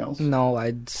anybody else? No,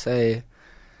 I'd say,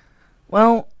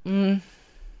 well, a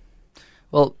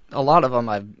lot of them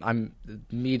I'm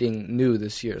meeting new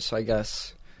this year, so I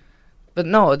guess. But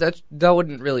no, that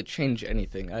wouldn't really change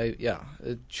anything.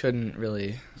 It shouldn't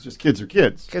really. It's just kids are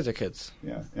kids. Kids are kids.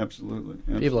 Yeah, absolutely.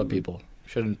 People are people.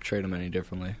 Shouldn't treat them any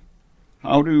differently.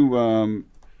 How do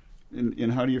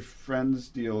how do your friends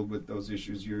deal with those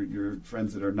issues? Your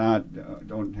friends that are not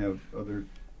don't have other,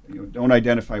 don't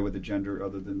identify with a gender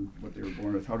other than what they were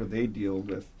born with. How do they deal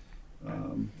with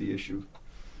the issue?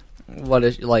 What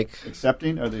is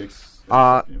accepting? Are they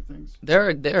accepting of things?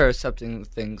 They're accepting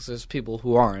things. There's people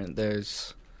who aren't.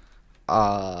 There's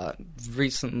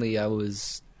recently I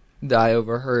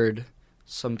overheard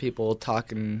some people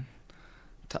talking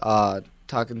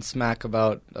smack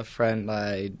about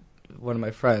one of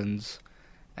my friends,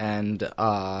 and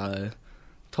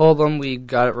told them we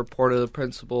got it reported to the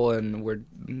principal,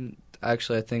 and I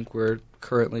think we're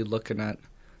currently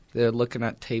they're looking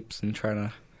at tapes and trying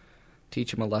to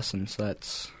teach him a lesson. So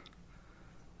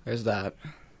there's that.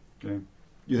 Okay.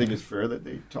 You think it's fair that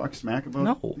they talk smack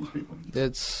about these people?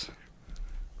 It's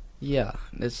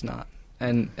not.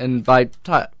 And I'd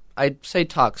say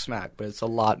talk smack, but it's a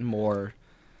lot more.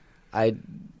 I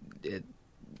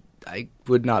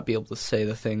would not be able to say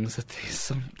the things that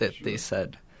they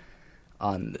said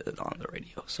on the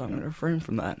radio, so I'm going to refrain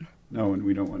from that. No, and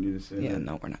we don't want you to say that. Yeah,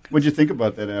 no, we're not going to. What'd you think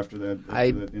about that after that?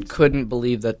 I couldn't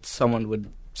believe that someone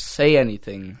would say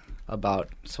anything about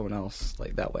someone else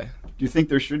like that way. Do you think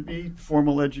there should be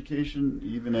formal education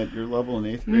even at your level in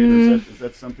 8th grade? Is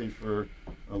that something for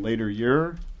a later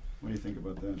year? What do you think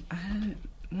about that?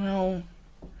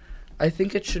 I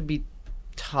think it should be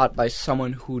taught by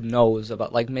someone who knows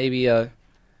about, maybe I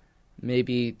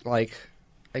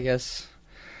guess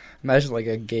imagine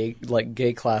a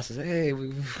gay classes. Hey,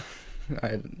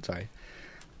 sorry.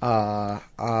 I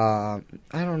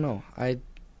don't know.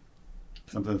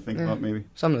 Something to think about, maybe.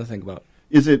 Something to think about.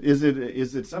 Is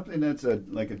it something that's a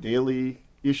daily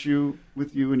issue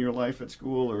with you in your life at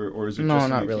school, or is it? No, just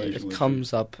not really. It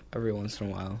comes up every once in a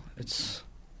while. It's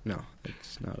not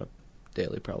a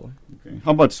daily problem. Okay.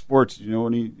 How about sports? Do you know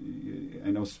any?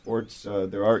 I know sports.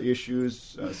 There are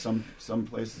issues. Some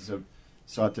places have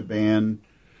sought to ban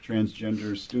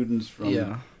transgender students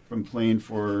from playing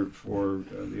for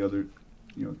the other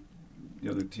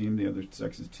team, the other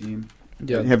sex's team.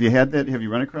 Yeah. Have you had that? Have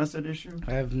you run across that issue?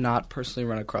 I have not personally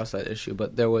run across that issue,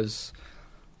 but there was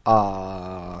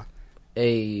a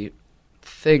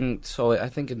thing. So I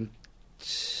think in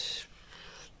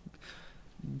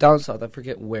down south, I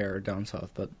forget where down south,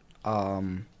 but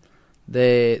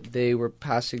they were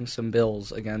passing some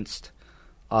bills against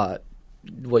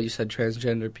what you said,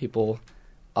 transgender people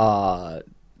not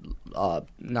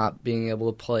being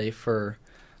able to play for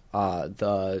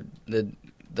the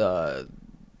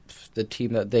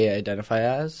team that they identify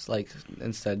as, like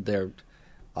instead their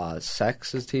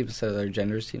sex's team instead of their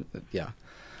gender's team. Yeah.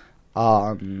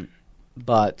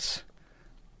 But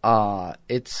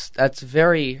that's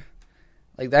very,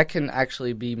 like, that can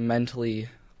actually be mentally,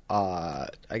 I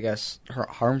guess,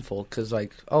 harmful, because,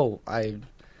 like, I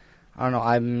don't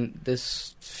know,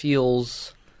 this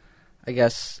feels, I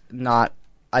guess, not,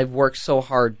 I've worked so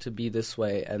hard to be this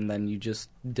way, and then you just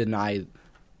deny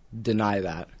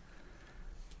that.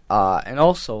 And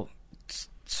also,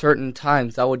 certain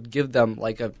times that would give them,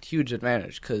 like, a huge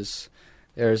advantage, because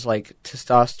there's, like,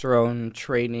 testosterone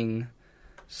training.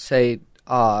 Say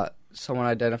someone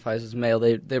identifies as male,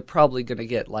 they're probably going to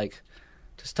get, like,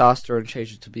 testosterone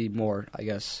changes to be more, I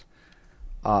guess,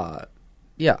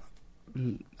 yeah,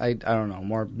 I don't know,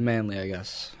 more manly, I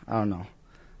guess. I don't know.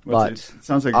 Well, but it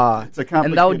sounds like it's a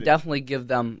complicated... And that would definitely give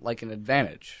them, like, an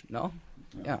advantage, no?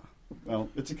 Yeah. Well,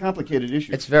 it's a complicated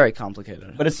issue. It's very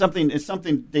complicated. But it's something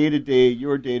day-to-day,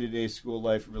 your day-to-day school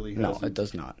life really hasn't... No, it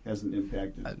does not. Hasn't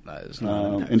impacted. It's not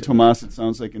impacted. And Tomas, it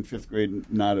sounds like in 5th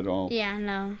grade, not at all. Yeah,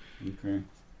 no. Okay.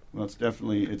 Well, it's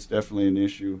definitely an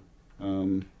issue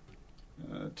to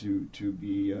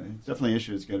be... it's definitely an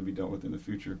issue that's got to be dealt with in the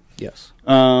future. Yes.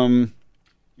 We're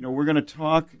going to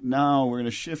talk now. We're going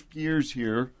to shift gears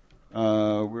here.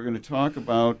 We're going to talk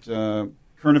about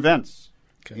current events.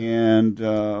 Okay. And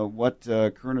what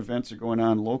current events are going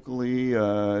on locally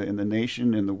in the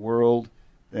nation, in the world,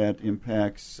 that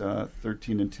impacts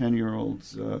 13 and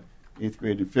 10-year-olds, 8th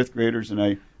grade and 5th graders. And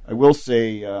I will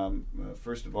say,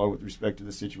 first of all, with respect to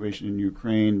the situation in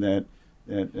Ukraine, that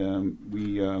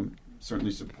we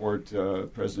certainly support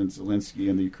President Zelensky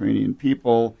and the Ukrainian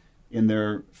people in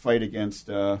their fight against,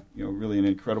 really an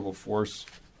incredible force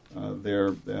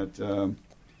there. That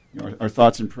our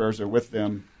thoughts and prayers are with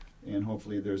them. And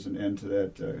hopefully there's an end to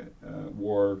that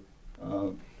war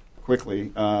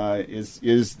quickly.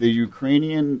 Is the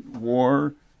Ukrainian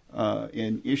war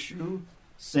an issue,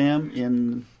 Sam,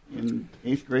 in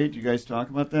 8th grade? Do you guys talk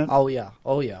about that? Oh yeah.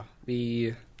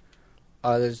 We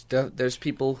there's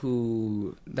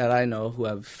people that I know who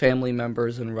have family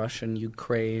members in Russia and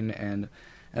Ukraine, and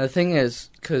the thing is,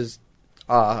 because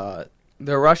they're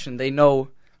Russian, they know,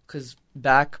 because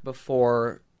back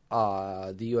before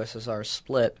the USSR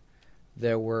split,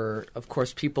 there were, of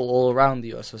course, people all around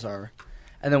the USSR.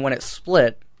 And then when it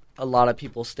split, a lot of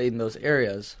people stayed in those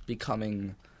areas,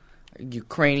 becoming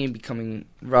Ukrainian, becoming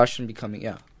Russian,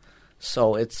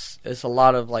 So it's a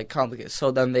lot of, like, complicated.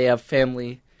 So then they have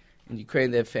family in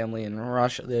Ukraine, they have family in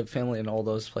Russia, they have family in all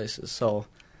those places. So,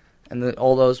 and then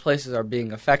all those places are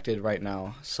being affected right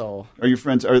now. So Are your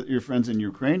friends in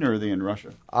Ukraine, or are they in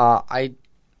Russia? I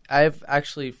have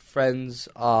actually friends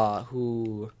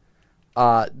who...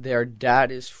 their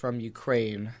dad is from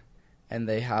Ukraine, and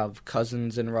they have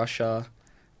cousins in Russia,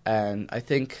 and I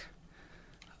think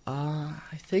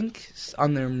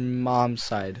on their mom's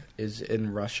side is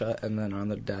in Russia, and then on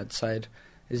their dad's side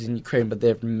is in Ukraine, but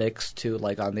they're mixed too.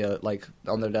 Like on their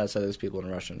dad's side, there's people in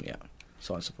Russian,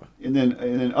 so on and so forth. And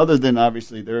then other than,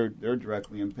 obviously, they're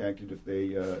directly impacted if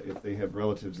they have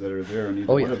relatives that are there in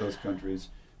either one of those countries.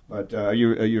 But are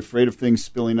you afraid of things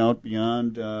spilling out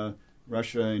beyond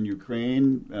Russia and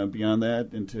Ukraine, beyond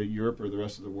that into Europe or the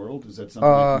rest of the world? Is that something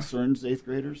that concerns 8th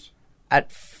graders? At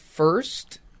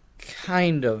first,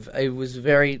 kind of. I was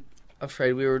very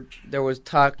afraid. There was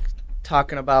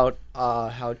talking about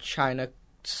how China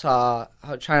saw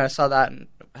that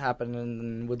happen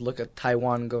and would look at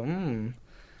Taiwan and go,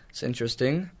 it's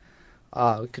interesting.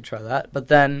 We could try that. But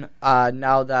then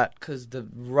now that, because the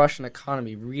Russian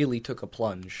economy really took a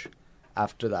plunge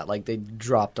after that, like they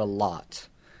dropped a lot.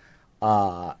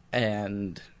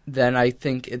 And then I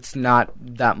think it's not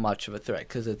that much of a threat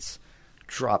because it's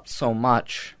dropped so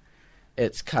much.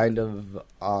 It's kind of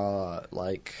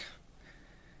like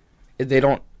they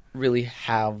don't really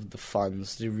have the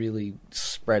funds to really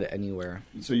spread it anywhere.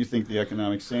 So you think the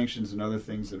economic sanctions and other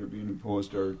things that are being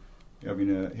imposed are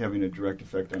having a direct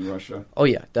effect on Russia? Oh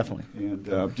yeah, definitely. And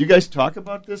do you guys talk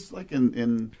about this, like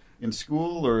in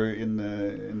school or in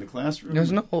the classroom?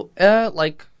 There's no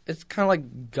it's kind of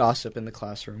like gossip in the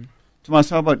classroom.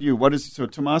 Tomas, how about you?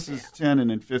 Tomas is 10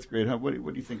 and in 5th grade. What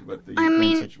do you think about the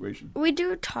Ukraine situation? We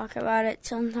do talk about it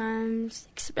sometimes,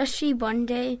 especially one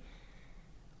day,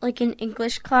 like in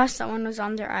English class, someone was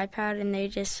on their iPad and they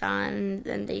just saw it and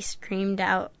then they screamed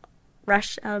out,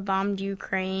 Russia bombed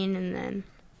Ukraine, and then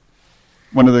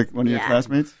One of your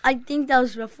classmates? I think that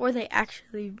was before they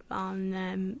actually bombed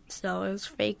them, so it was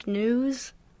fake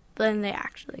news. But then they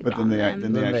actually bombed them.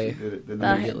 Then they actually did it.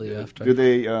 Immediately after. Do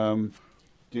they?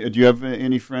 Do you have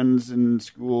any friends in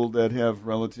school that have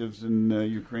relatives in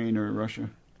Ukraine or Russia?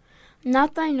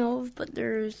 Not that I know of, but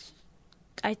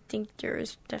I think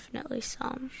there's definitely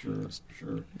some. Sure.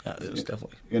 Yeah, there's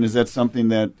definitely. And is that something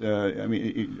that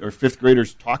are fifth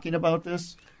graders talking about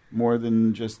this more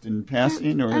than just in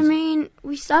passing? Or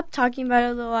we stopped talking about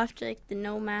it a little after the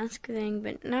no mask thing,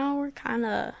 but now we're kind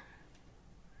of.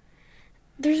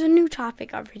 There's a new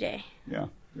topic every day. Yeah,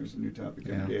 there's a new topic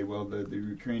every day. Well, the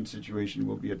Ukraine situation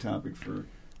will be a topic for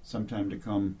some time to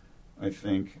come, I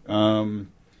think.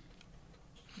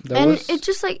 It's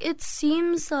just it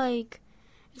seems like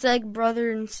it's like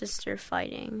brother and sister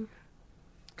fighting.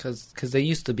 Because they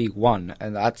used to be one,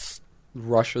 and that's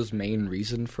Russia's main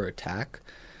reason for attack.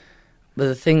 But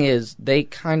the thing is, they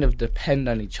kind of depend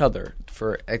on each other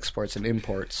for exports and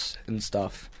imports and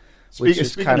stuff.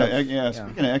 Speaking of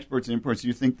exports and imports, do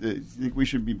you think we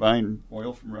should be buying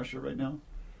oil from Russia right now?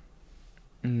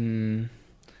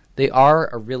 They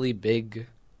are a really big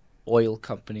oil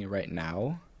company right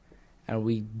now, and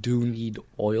we do need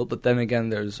oil. But then again,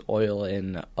 there's oil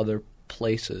in other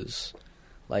places.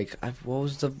 What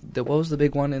was the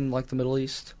big one in the Middle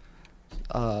East?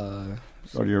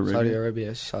 Saudi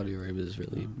Arabia. Saudi Arabia is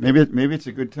really maybe it's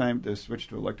a good time to switch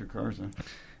to electric cars.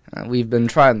 We've been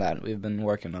trying that. We've been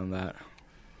working on that.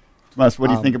 Tomas, what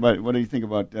do you think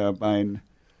about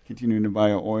continuing to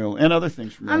buy oil and other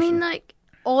things from Russia?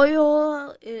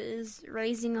 Oil is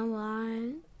raising a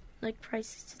lot.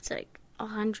 Prices, it's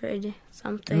 100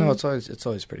 something. No, it's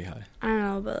always pretty high. I don't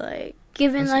know, but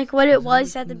given what it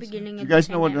was at the beginning. Do you guys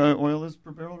know what oil is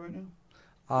per barrel right now?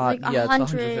 Yeah,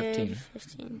 it's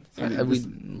 115. We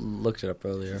looked it up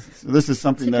earlier. So this is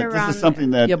something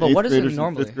that yeah, but what is it graders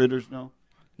normally? And fifth graders know.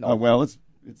 No. Well, it's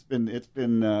been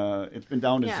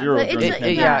down to zero.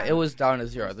 It was down to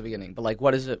zero at the beginning. But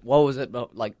what is it? What was it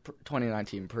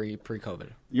 2019 pre-COVID?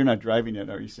 You're not driving yet,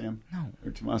 are you, Sam? No.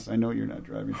 Or Tomas? I know you're not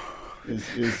driving.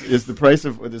 Does the price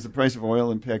of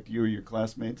oil impact you or your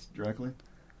classmates directly?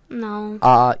 No.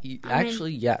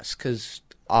 Actually, yes, because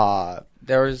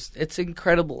it's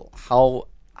incredible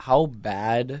how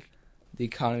bad the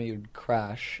economy would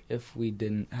crash if we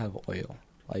didn't have oil.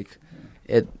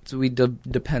 We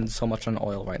depend so much on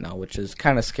oil right now, which is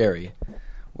kind of scary.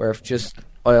 Where if just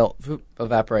oil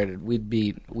evaporated, we'd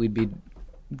be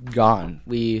gone.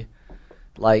 We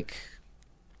have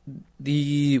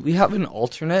an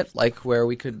alternate where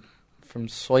we could from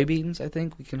soybeans. I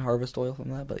think we can harvest oil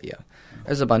from that. But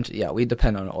there's a bunch. We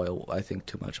depend on oil. I think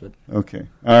too much. But okay,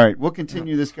 all right. We'll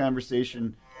continue this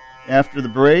conversation after the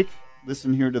break.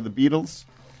 Listen here to the Beatles,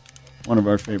 one of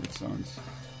our favorite songs.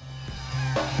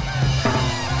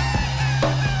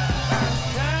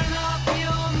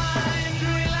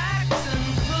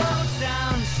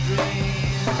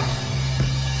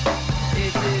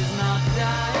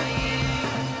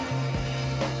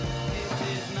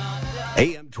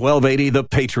 AM 1280, The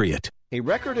Patriot. A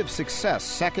record of success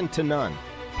second to none.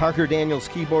 Parker Daniels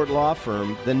Keyboard Law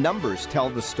Firm, the numbers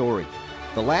tell the story.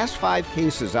 The last 5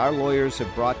 cases our lawyers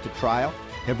have brought to trial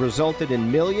have resulted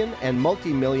in million and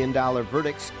multi-million-dollar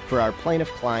verdicts for our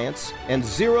plaintiff clients and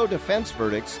 0 defense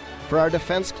verdicts for our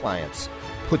defense clients.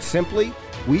 Put simply,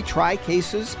 we try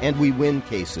cases and we win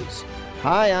cases.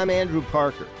 Hi, I'm Andrew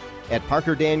Parker. At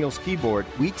Parker Daniels Keyboard,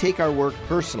 we take our work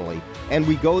personally and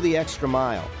we go the extra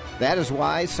mile. That is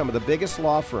why some of the biggest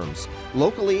law firms,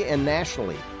 locally and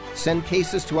nationally, send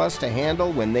cases to us to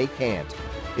handle when they can't.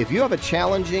 If you have a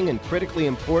challenging and critically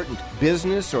important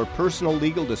business or personal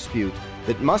legal dispute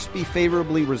that must be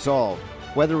favorably resolved,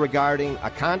 whether regarding a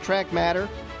contract matter,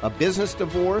 a business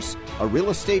divorce, a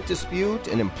real estate dispute,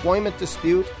 an employment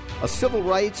dispute, a civil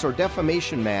rights or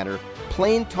defamation matter,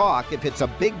 plain talk, if it's a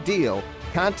big deal,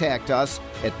 contact us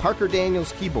at Parker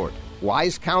Daniels Keyboard.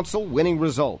 Wise counsel, winning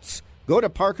results. Go to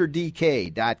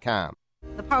parkerdk.com.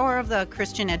 The power of the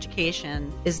Christian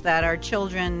education is that our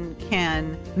children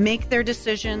can make their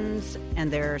decisions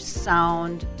and their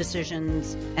sound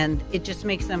decisions, and it just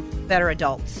makes them better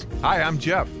adults. Hi, I'm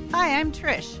Jeff. Hi, I'm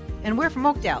Trish, and we're from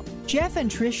Oakdale. Jeff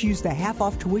and Trish use the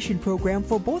half-off tuition program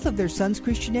for both of their sons'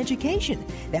 Christian education.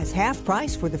 That's half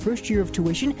price for the first year of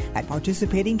tuition at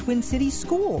participating Twin Cities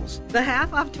schools. The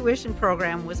half-off tuition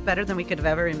program was better than we could have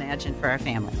ever imagined for our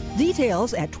family.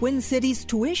 Details at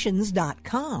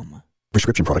TwinCitiesTuitions.com.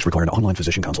 Prescription products require an online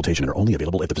physician consultation and are only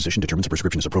available if the physician determines a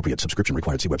prescription is appropriate. Subscription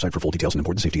required. See website for full details and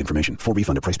important safety information. For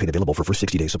refund, a price paid available for first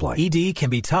 60-day supply. ED can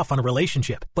be tough on a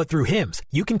relationship, but through HIMS,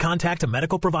 you can contact a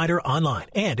medical provider online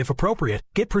and, if appropriate,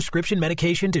 get prescription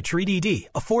medication to treat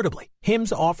ED affordably.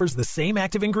 HIMS offers the same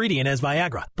active ingredient as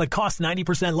Viagra, but costs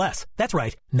 90% less. That's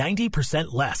right,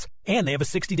 90% less. And they have a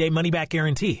 60-day money-back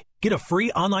guarantee. Get a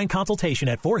free online consultation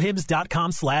at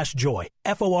forhims.com/joy.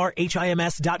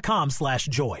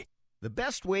 forhims.com/joy. The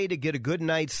best way to get a good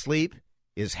night's sleep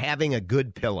is having a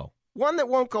good pillow. One that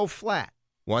won't go flat.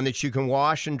 One that you can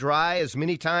wash and dry as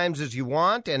many times as you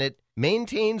want, and it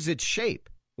maintains its shape.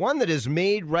 One that is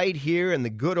made right here in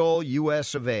the good old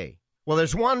U.S. of A. Well,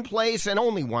 there's one place and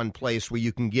only one place where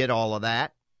you can get all of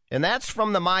that, and that's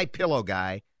from the MyPillow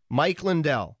guy, Mike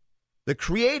Lindell, the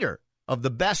creator of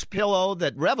the best pillow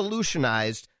that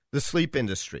revolutionized the sleep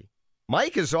industry.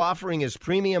 Mike is offering his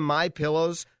premium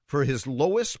MyPillows for his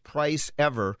lowest price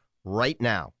ever right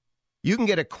now. You can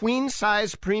get a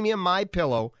queen-size premium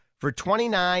MyPillow for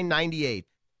 $29.98.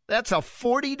 That's a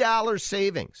 $40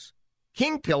 savings.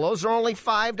 King pillows are only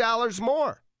 $5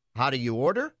 more. How do you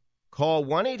order? Call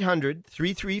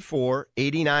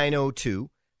 1-800-334-8902.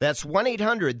 That's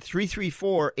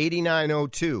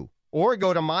 1-800-334-8902. Or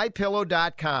go to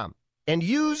MyPillow.com and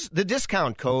use the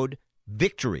discount code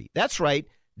VICTORY. That's right,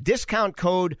 discount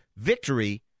code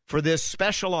VICTORY for this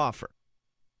special offer.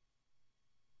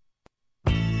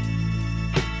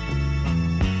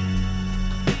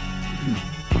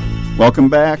 Welcome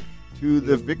back to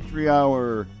the Victory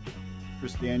Hour.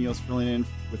 Chris Daniels filling in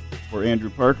for Andrew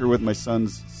Parker with my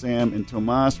sons Sam and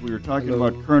Tomas. We were talking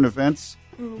about current events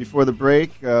before the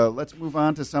break. Let's move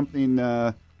on to something,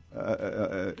 a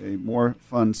more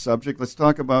fun subject. Let's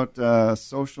talk about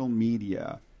social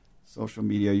media. Social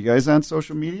media. You guys on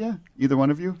social media? Either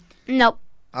one of you? Nope.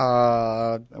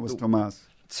 That was Tomas.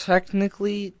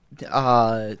 Technically,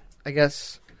 I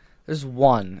guess there's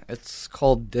one. It's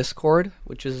called Discord,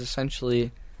 which is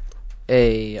essentially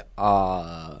a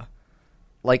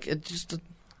like a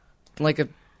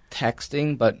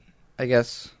texting, but I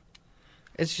guess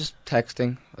it's just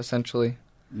texting essentially.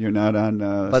 You're not on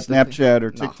Snapchat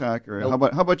or TikTok or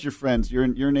how about your friends? You're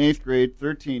in 8th grade,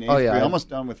 13, 8th grade, almost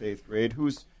done with 8th grade.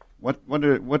 What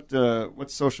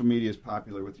social media is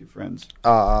popular with your friends?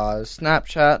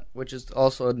 Snapchat, which is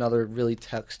also another really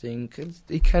texting.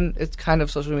 It's kind of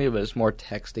social media, but it's more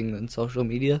texting than social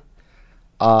media.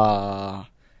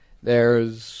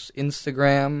 There's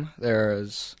Instagram.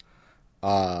 There's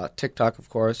TikTok, of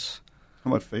course.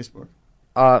 How about Facebook?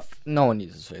 No one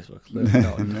uses Facebook.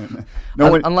 No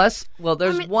one. Unless, well,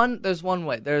 there's one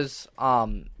way. There's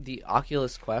the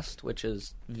Oculus Quest, which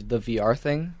is the VR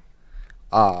thing.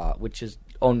 Which is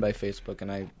owned by Facebook,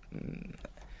 and I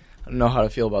don't know how to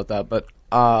feel about that, but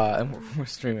we're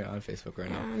streaming on Facebook right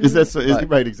now. Is that so?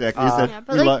 Right, exactly. Is that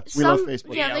we love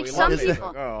Facebook? Yeah, like some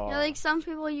people. Yeah, like some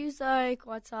people use like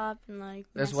WhatsApp and like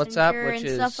there's Messenger WhatsApp, which and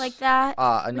is stuff like that.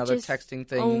 Another texting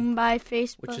thing owned by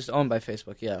Facebook, which is owned by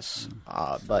Facebook. Yes,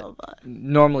 but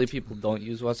normally people don't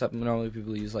use WhatsApp. Normally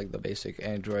people use like the basic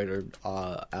Android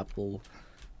or Apple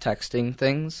texting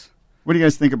things. What do you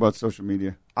guys think about social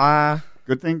media?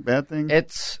 Good thing, bad thing?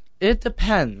 It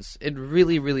depends. It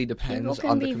really, really depends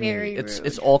on the community.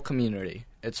 It's all community.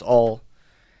 It's all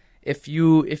if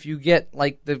you get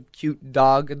like the cute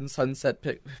dog and sunset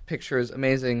pictures,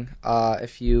 amazing.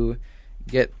 If you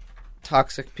get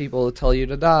toxic people to tell you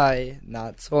to die,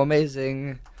 not so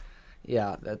amazing.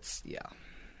 Yeah,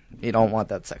 you don't want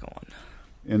that second one.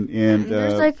 And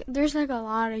there's like a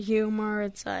lot of humor.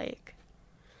 It's like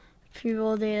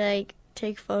people they like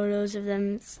take photos of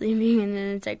them sleeping, and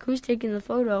then it's like, who's taking the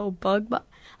photo?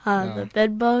 The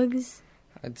bed bugs.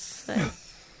 It's like,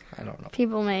 I don't know.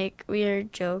 People make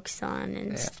weird jokes on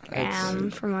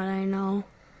Instagram, from what I know.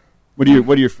 What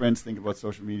do your friends think about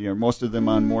social media? Are most of them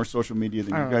on more social media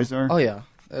than you guys are? Oh yeah,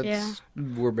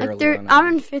 we're barely. I'm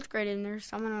in 5th grade, and there's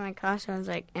someone in my class who has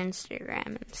like Instagram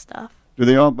and stuff. Do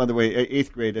they all? By the way,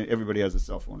 8th grade, everybody has a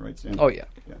cell phone, right, Sam? Oh yeah.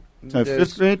 So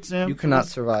 5th grade, Sam. You cannot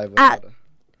survive without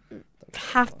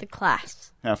half the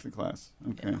class. Half the class.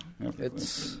 Okay. Yeah.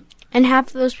 And half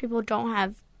of those people don't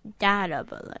have data,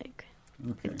 but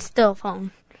it's still a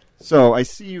phone. So I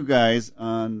see you guys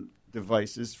on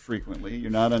devices frequently. You're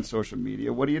not on social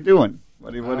media. What are you doing?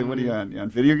 What are you on? You on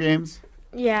video games?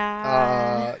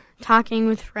 Yeah. Talking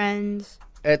with friends.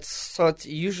 It's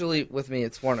usually with me.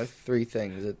 It's one of 3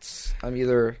 things. I'm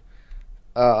either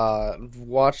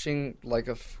watching like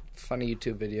a funny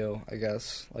YouTube video, I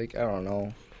guess. Like I don't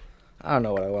know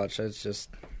what I watch. It's just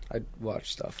I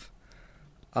watch stuff.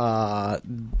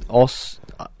 Also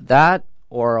that,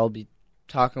 or I'll be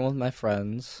talking with my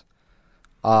friends,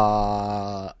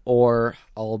 or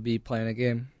I'll be playing a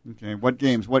game. Okay, what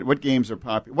games? What games are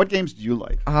popular? What games do you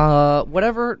like?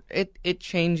 Whatever. It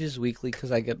changes weekly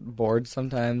because I get bored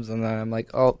sometimes, and then I'm like,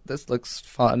 oh, this looks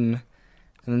fun,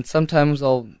 and then sometimes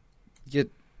I'll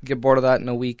get bored of that in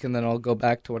a week, and then I'll go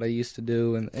back to what I used to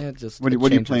do, and it just. What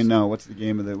are you playing now? What's the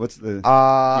game of the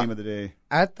game of the day?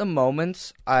 At the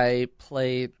moment, I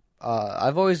play.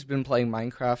 I've always been playing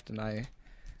Minecraft, and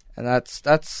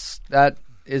that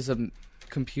is a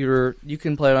computer. You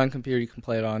can play it on computer. You can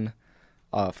play it on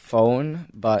phone,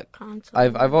 but console.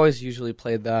 I've always usually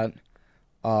played that.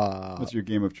 What's your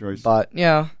game of choice? But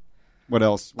yeah. What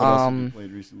else? What else have you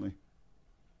played recently?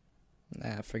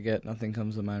 I forget. Nothing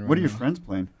comes to mind right now. What are your friends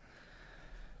playing?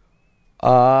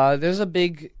 There's a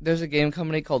game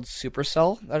company called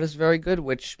Supercell that is very good,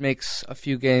 which makes a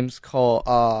few games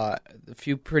a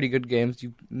few pretty good games.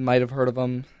 You might have heard of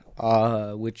them.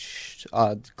 Which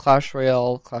Clash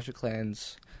Royale, Clash of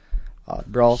Clans,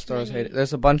 Brawl Stars.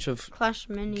 There's a bunch of Clash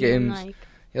Mini games.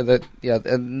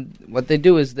 And what they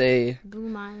do is they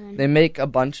Boom Island. They make a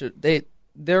bunch of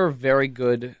they're a very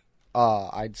good.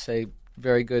 I'd say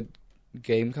very good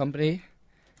game company.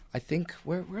 I think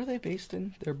where are they based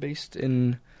in? They're based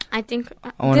in. I think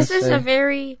this is a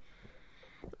very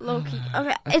low key.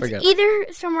 Okay, it's either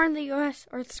somewhere in the U.S.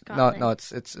 or it's Scotland. No,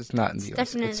 it's not in the U.S.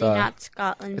 Definitely not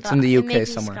Scotland. It's in the U.K.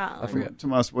 somewhere. Scotland. I forget.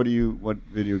 Tomas, what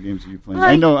video games are you playing?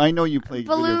 Like, I know you play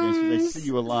Balloons, video games. I see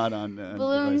you a lot on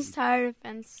Balloons, devices. Tower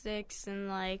Defense 6, and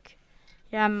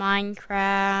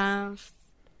Minecraft.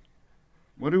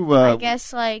 What do I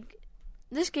guess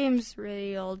this game's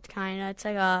really old, kind of. It's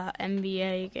like a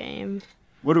NBA game.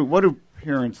 What do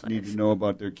parents need to know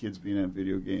about their kids being on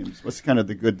video games? What's kind of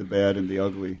the good, the bad, and the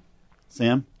ugly?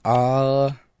 Sam?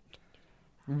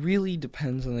 Really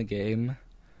depends on the game.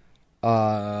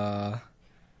 Where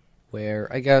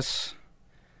I guess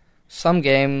some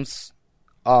games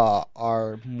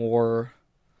are more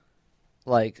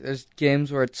there's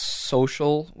games where it's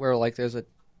social, where there's a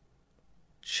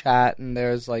chat and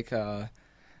there's and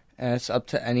it's up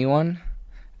to anyone,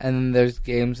 and then there's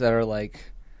games that are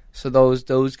so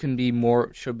those can be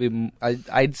should be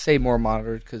I'd say more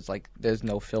monitored because there's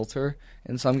no filter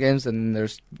in some games, and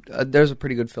there's a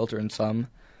pretty good filter in some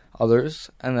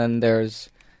others, and then there's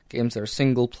games that are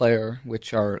single player,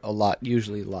 which are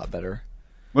usually a lot better.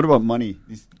 What about money?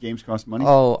 These games cost money?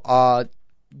 There's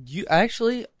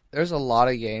a lot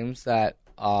of games that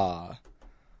are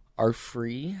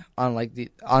free on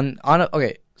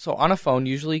So on a phone,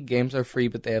 usually games are free,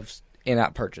 but they have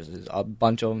in-app purchases. A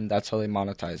bunch of them, that's how they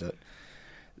monetize it.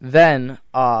 Then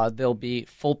there'll be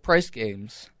full-price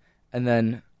games, and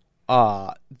then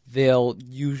they'll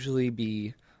usually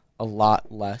be a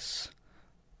lot less.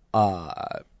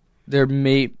 There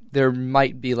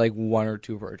might be one or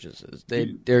two purchases.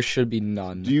 There should be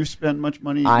none. Do you spend much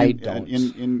money? I don't.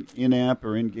 In-app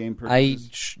or in-game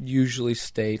purchases? I usually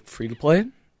stay free to play.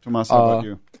 Tomas, how about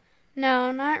you?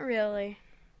 No, not really.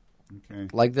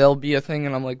 Okay. There'll be a thing,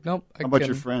 and I'm like, nope. How about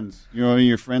your friends? You know,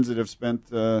 your friends that have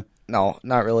spent no,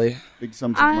 not really. Big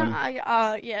sums of money.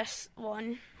 Yes,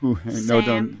 one. Who? Sam. No,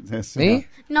 don't. Me?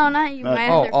 No, not you. My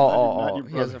other oh.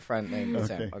 He has a friend named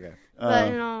Sam. Okay.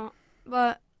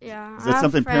 But yeah. Is that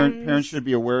something parents should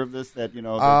be aware of? This that I'm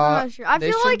not sure. I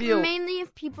feel mainly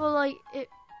if people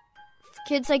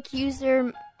kids use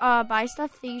their buy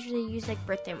stuff, they usually use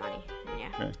birthday money. Yeah.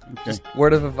 Okay. Just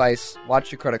word of advice: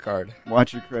 watch your credit card.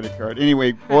 Watch your credit card.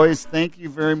 Anyway, boys, thank you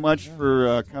very much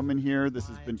for coming here. This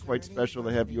has been quite special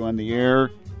to have you on the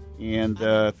air, and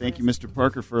thank you, Mr.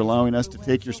 Parker, for allowing us to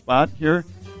take your spot here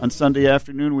on Sunday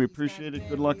afternoon. We appreciate it.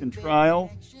 Good luck in trial,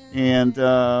 and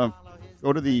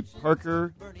go to the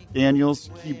Parker Daniels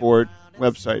Keyboard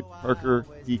website,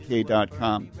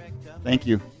 parkerdk.com. Thank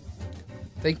you.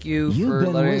 Thank you You've for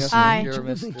been letting us listening hear to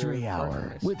the Mr. Victory Hour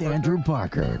Parker. with Andrew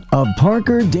Parker of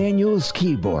Parker Daniels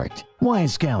Keyboard.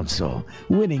 Wise counsel,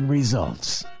 winning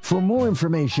results. For more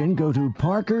information, go to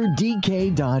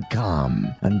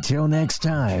parkerdk.com. Until next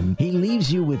time, he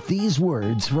leaves you with these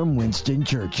words from Winston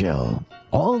Churchill.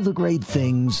 All the great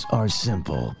things are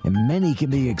simple, and many can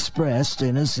be expressed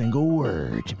in a single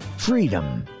word.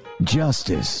 Freedom,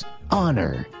 justice,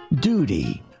 honor,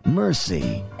 duty,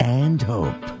 mercy, and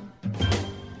hope.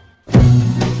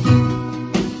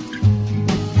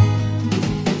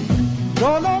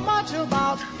 Don't know much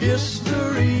about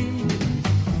history.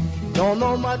 Don't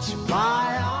know much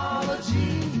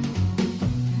biology.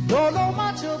 Don't know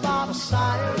much about a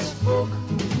science book.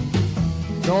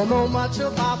 Don't know much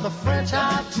about the French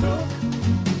I took.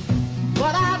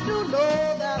 But I do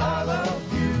know that I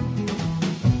love you.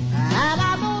 And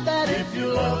I know that if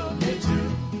you love me too,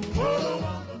 what a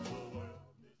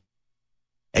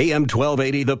AM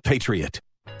 1280, The Patriot.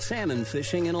 Salmon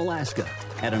fishing in Alaska,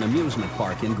 at an amusement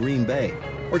park in Green Bay,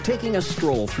 or taking a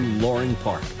stroll through Loring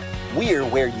Park. We're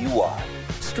where you are.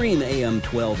 Stream AM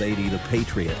 1280 The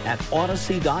Patriot at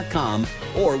Odyssey.com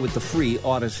or with the free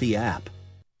Odyssey app.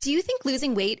 Do you think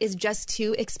losing weight is just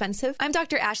too expensive? I'm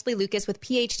Dr. Ashley Lucas with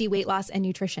PhD Weight Loss and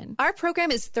Nutrition. Our program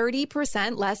is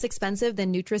 30% less expensive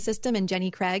than Nutrisystem and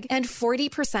Jenny Craig, and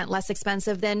 40% less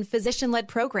expensive than physician-led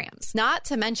programs. Not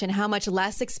to mention how much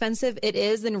less expensive it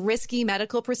is than risky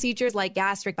medical procedures like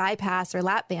gastric bypass or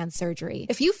lap band surgery.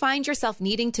 If you find yourself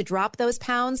needing to drop those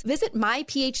pounds, visit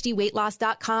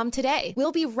myphdweightloss.com today.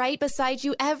 We'll be right beside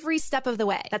you every step of the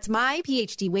way. That's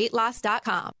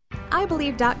myphdweightloss.com.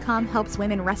 IBelieve.com helps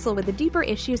women wrestle with the deeper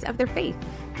issues of their faith.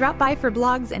 Drop by for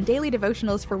blogs and daily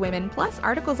devotionals for women, plus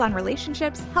articles on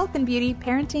relationships, health and beauty,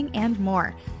 parenting, and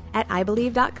more. At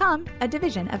IBelieve.com, a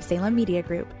division of Salem Media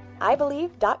Group.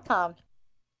 IBelieve.com.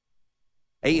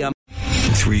 AM.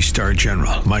 3-star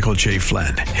General Michael J.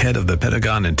 Flynn, head of the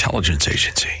Pentagon Intelligence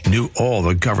Agency, knew all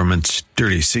the government's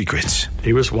dirty secrets.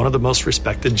 He was one of the most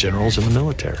respected generals in the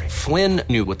military. Flynn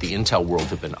knew what the intel world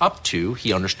had been up to.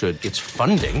 He understood its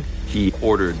funding. He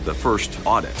ordered the first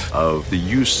audit of the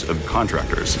use of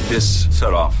contractors. This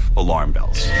set off alarm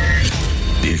bells.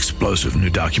 The explosive new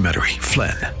documentary,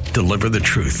 Flynn, Deliver the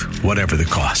Truth, Whatever the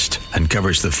Cost,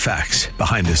 uncovers the facts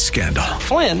behind this scandal.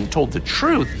 Flynn told the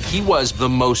truth. He was the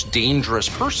most dangerous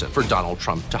person for Donald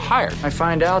Trump to hire. I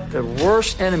find out the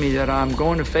worst enemy that I'm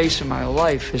going to face in my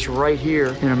life is right here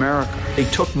in America. They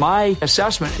took my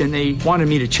assessment and they wanted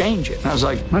me to change it. And I was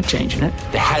like, I'm not changing it.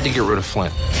 They had to get rid of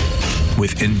Flynn.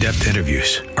 With in-depth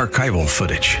interviews, archival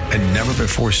footage, and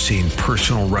never-before-seen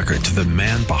personal records of the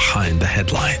man behind the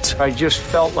headlines. I just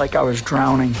felt like I was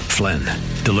drowning. Flynn,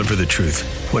 Deliver the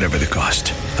Truth, Whatever the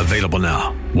Cost. Available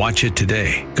now. Watch it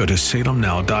today. Go to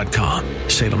salemnow.com.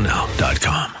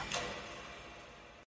 salemnow.com.